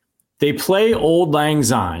 They play Old Lang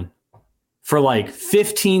Syne for like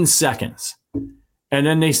 15 seconds, and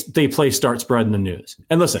then they play Start Spreading the News.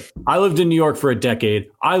 And listen, I lived in New York for a decade.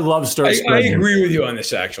 I love Start Spreading. I agree with you on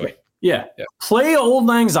this, actually. Yeah. Play Old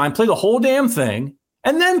Lang Syne, play the whole damn thing,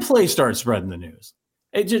 and then play Start Spreading the News.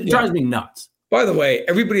 It just drives me nuts. By the way,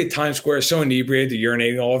 everybody at Times Square is so inebriated, they're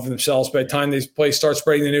urinating all over themselves. By the time they Start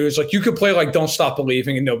Spreading the News, like you could play like Don't Stop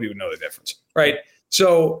Believing and nobody would know the difference, right?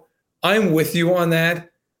 So I'm with you on that.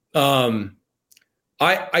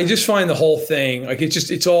 I just find the whole thing like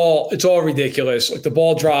it's all ridiculous. Like the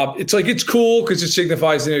ball drop, it's like it's cool because it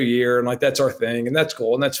signifies the new year and like that's our thing and that's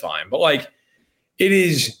cool and that's fine. But like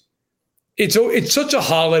it's such a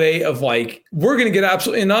holiday of like we're gonna get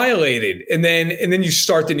absolutely annihilated, and then you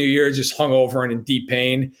start the new year just hungover and in deep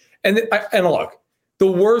pain. And look,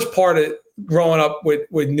 the worst part of growing up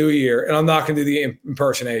with New Year, and I'm not gonna do the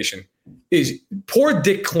impersonation, is poor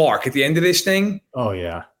Dick Clark at the end of this thing. Oh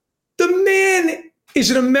yeah. The man is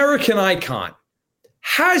an American icon,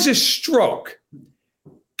 has a stroke.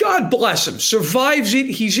 God bless him, survives it.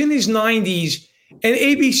 He's in his 90s, and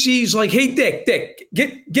ABC's like, hey, Dick,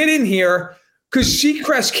 get in here because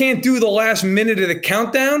Seacrest can't do the last minute of the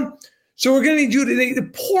countdown. So we're going to need you to, the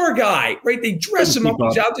poor guy, right? They dress him up.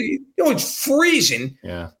 He's out there, it's freezing.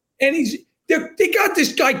 Yeah. And they got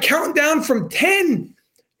this guy counting down from 10.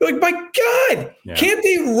 You're like, my God, can't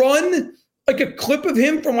they run like a clip of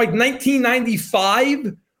him from like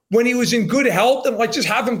 1995 when he was in good health and like just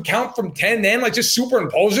have him count from 10 then, like just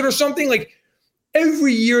superimpose it or something? Like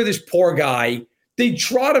every year, this poor guy, they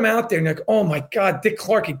trot him out there and like, oh my God, Dick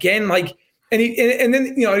Clark again. Like, and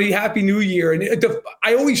then, Happy New Year. And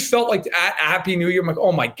I always felt like Happy New Year. I'm like,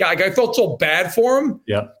 oh my God, I felt so bad for him.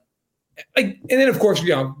 Yeah. Like, and then of course,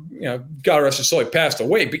 God rest his soul, he passed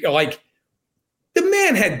away. But like, the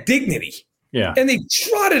man had dignity. Yeah. And they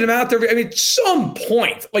trotted him out there. I mean, at some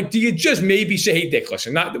point, like, do you just maybe say, hey, Dick,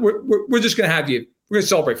 listen, we're just going to have you, we're going to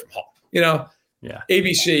celebrate from home, Yeah.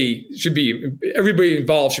 ABC everybody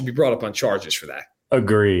involved should be brought up on charges for that.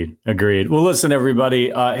 Agreed. Well, listen,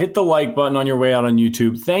 everybody, hit the like button on your way out on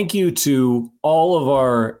YouTube. Thank you to all of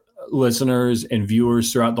our listeners and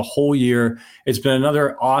viewers throughout the whole year. It's been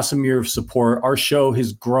another awesome year of support. Our show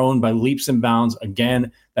has grown by leaps and bounds.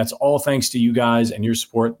 Again, that's all thanks to you guys and your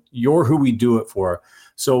support. You're who we do it for.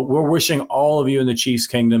 So we're wishing all of you in the Chiefs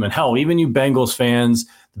Kingdom, and hell, even you Bengals fans,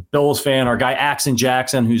 the Bills fan, our guy Axon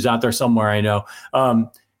Jackson, who's out there somewhere, I know.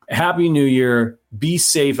 Happy New Year. Be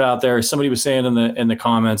safe out there. Somebody was saying in the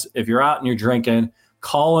comments, if you're out and you're drinking,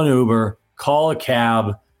 call an Uber, call a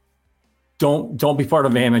cab. Don't be part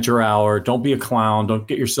of amateur hour. Don't be a clown. Don't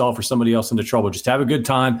get yourself or somebody else into trouble. Just have a good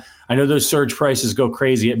time. I know those surge prices go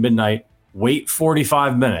crazy at midnight. Wait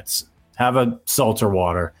 45 minutes. Have a seltzer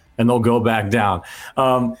water, and they'll go back down.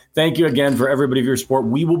 Thank you again for everybody for your support.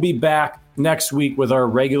 We will be back next week with our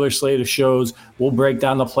regular slate of shows. We'll break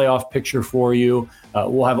down the playoff picture for you.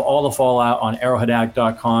 We'll have all the fallout on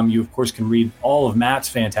arrowheadaddict.com. You, of course, can read all of Matt's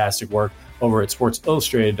fantastic work over at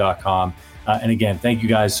sportsillustrated.com. And again, thank you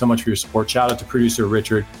guys so much for your support. Shout out to producer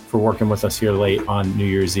Richard for working with us here late on New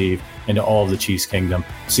Year's Eve, and to all of the Chiefs Kingdom.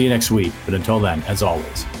 See you next week. But until then, as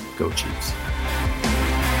always, go Chiefs.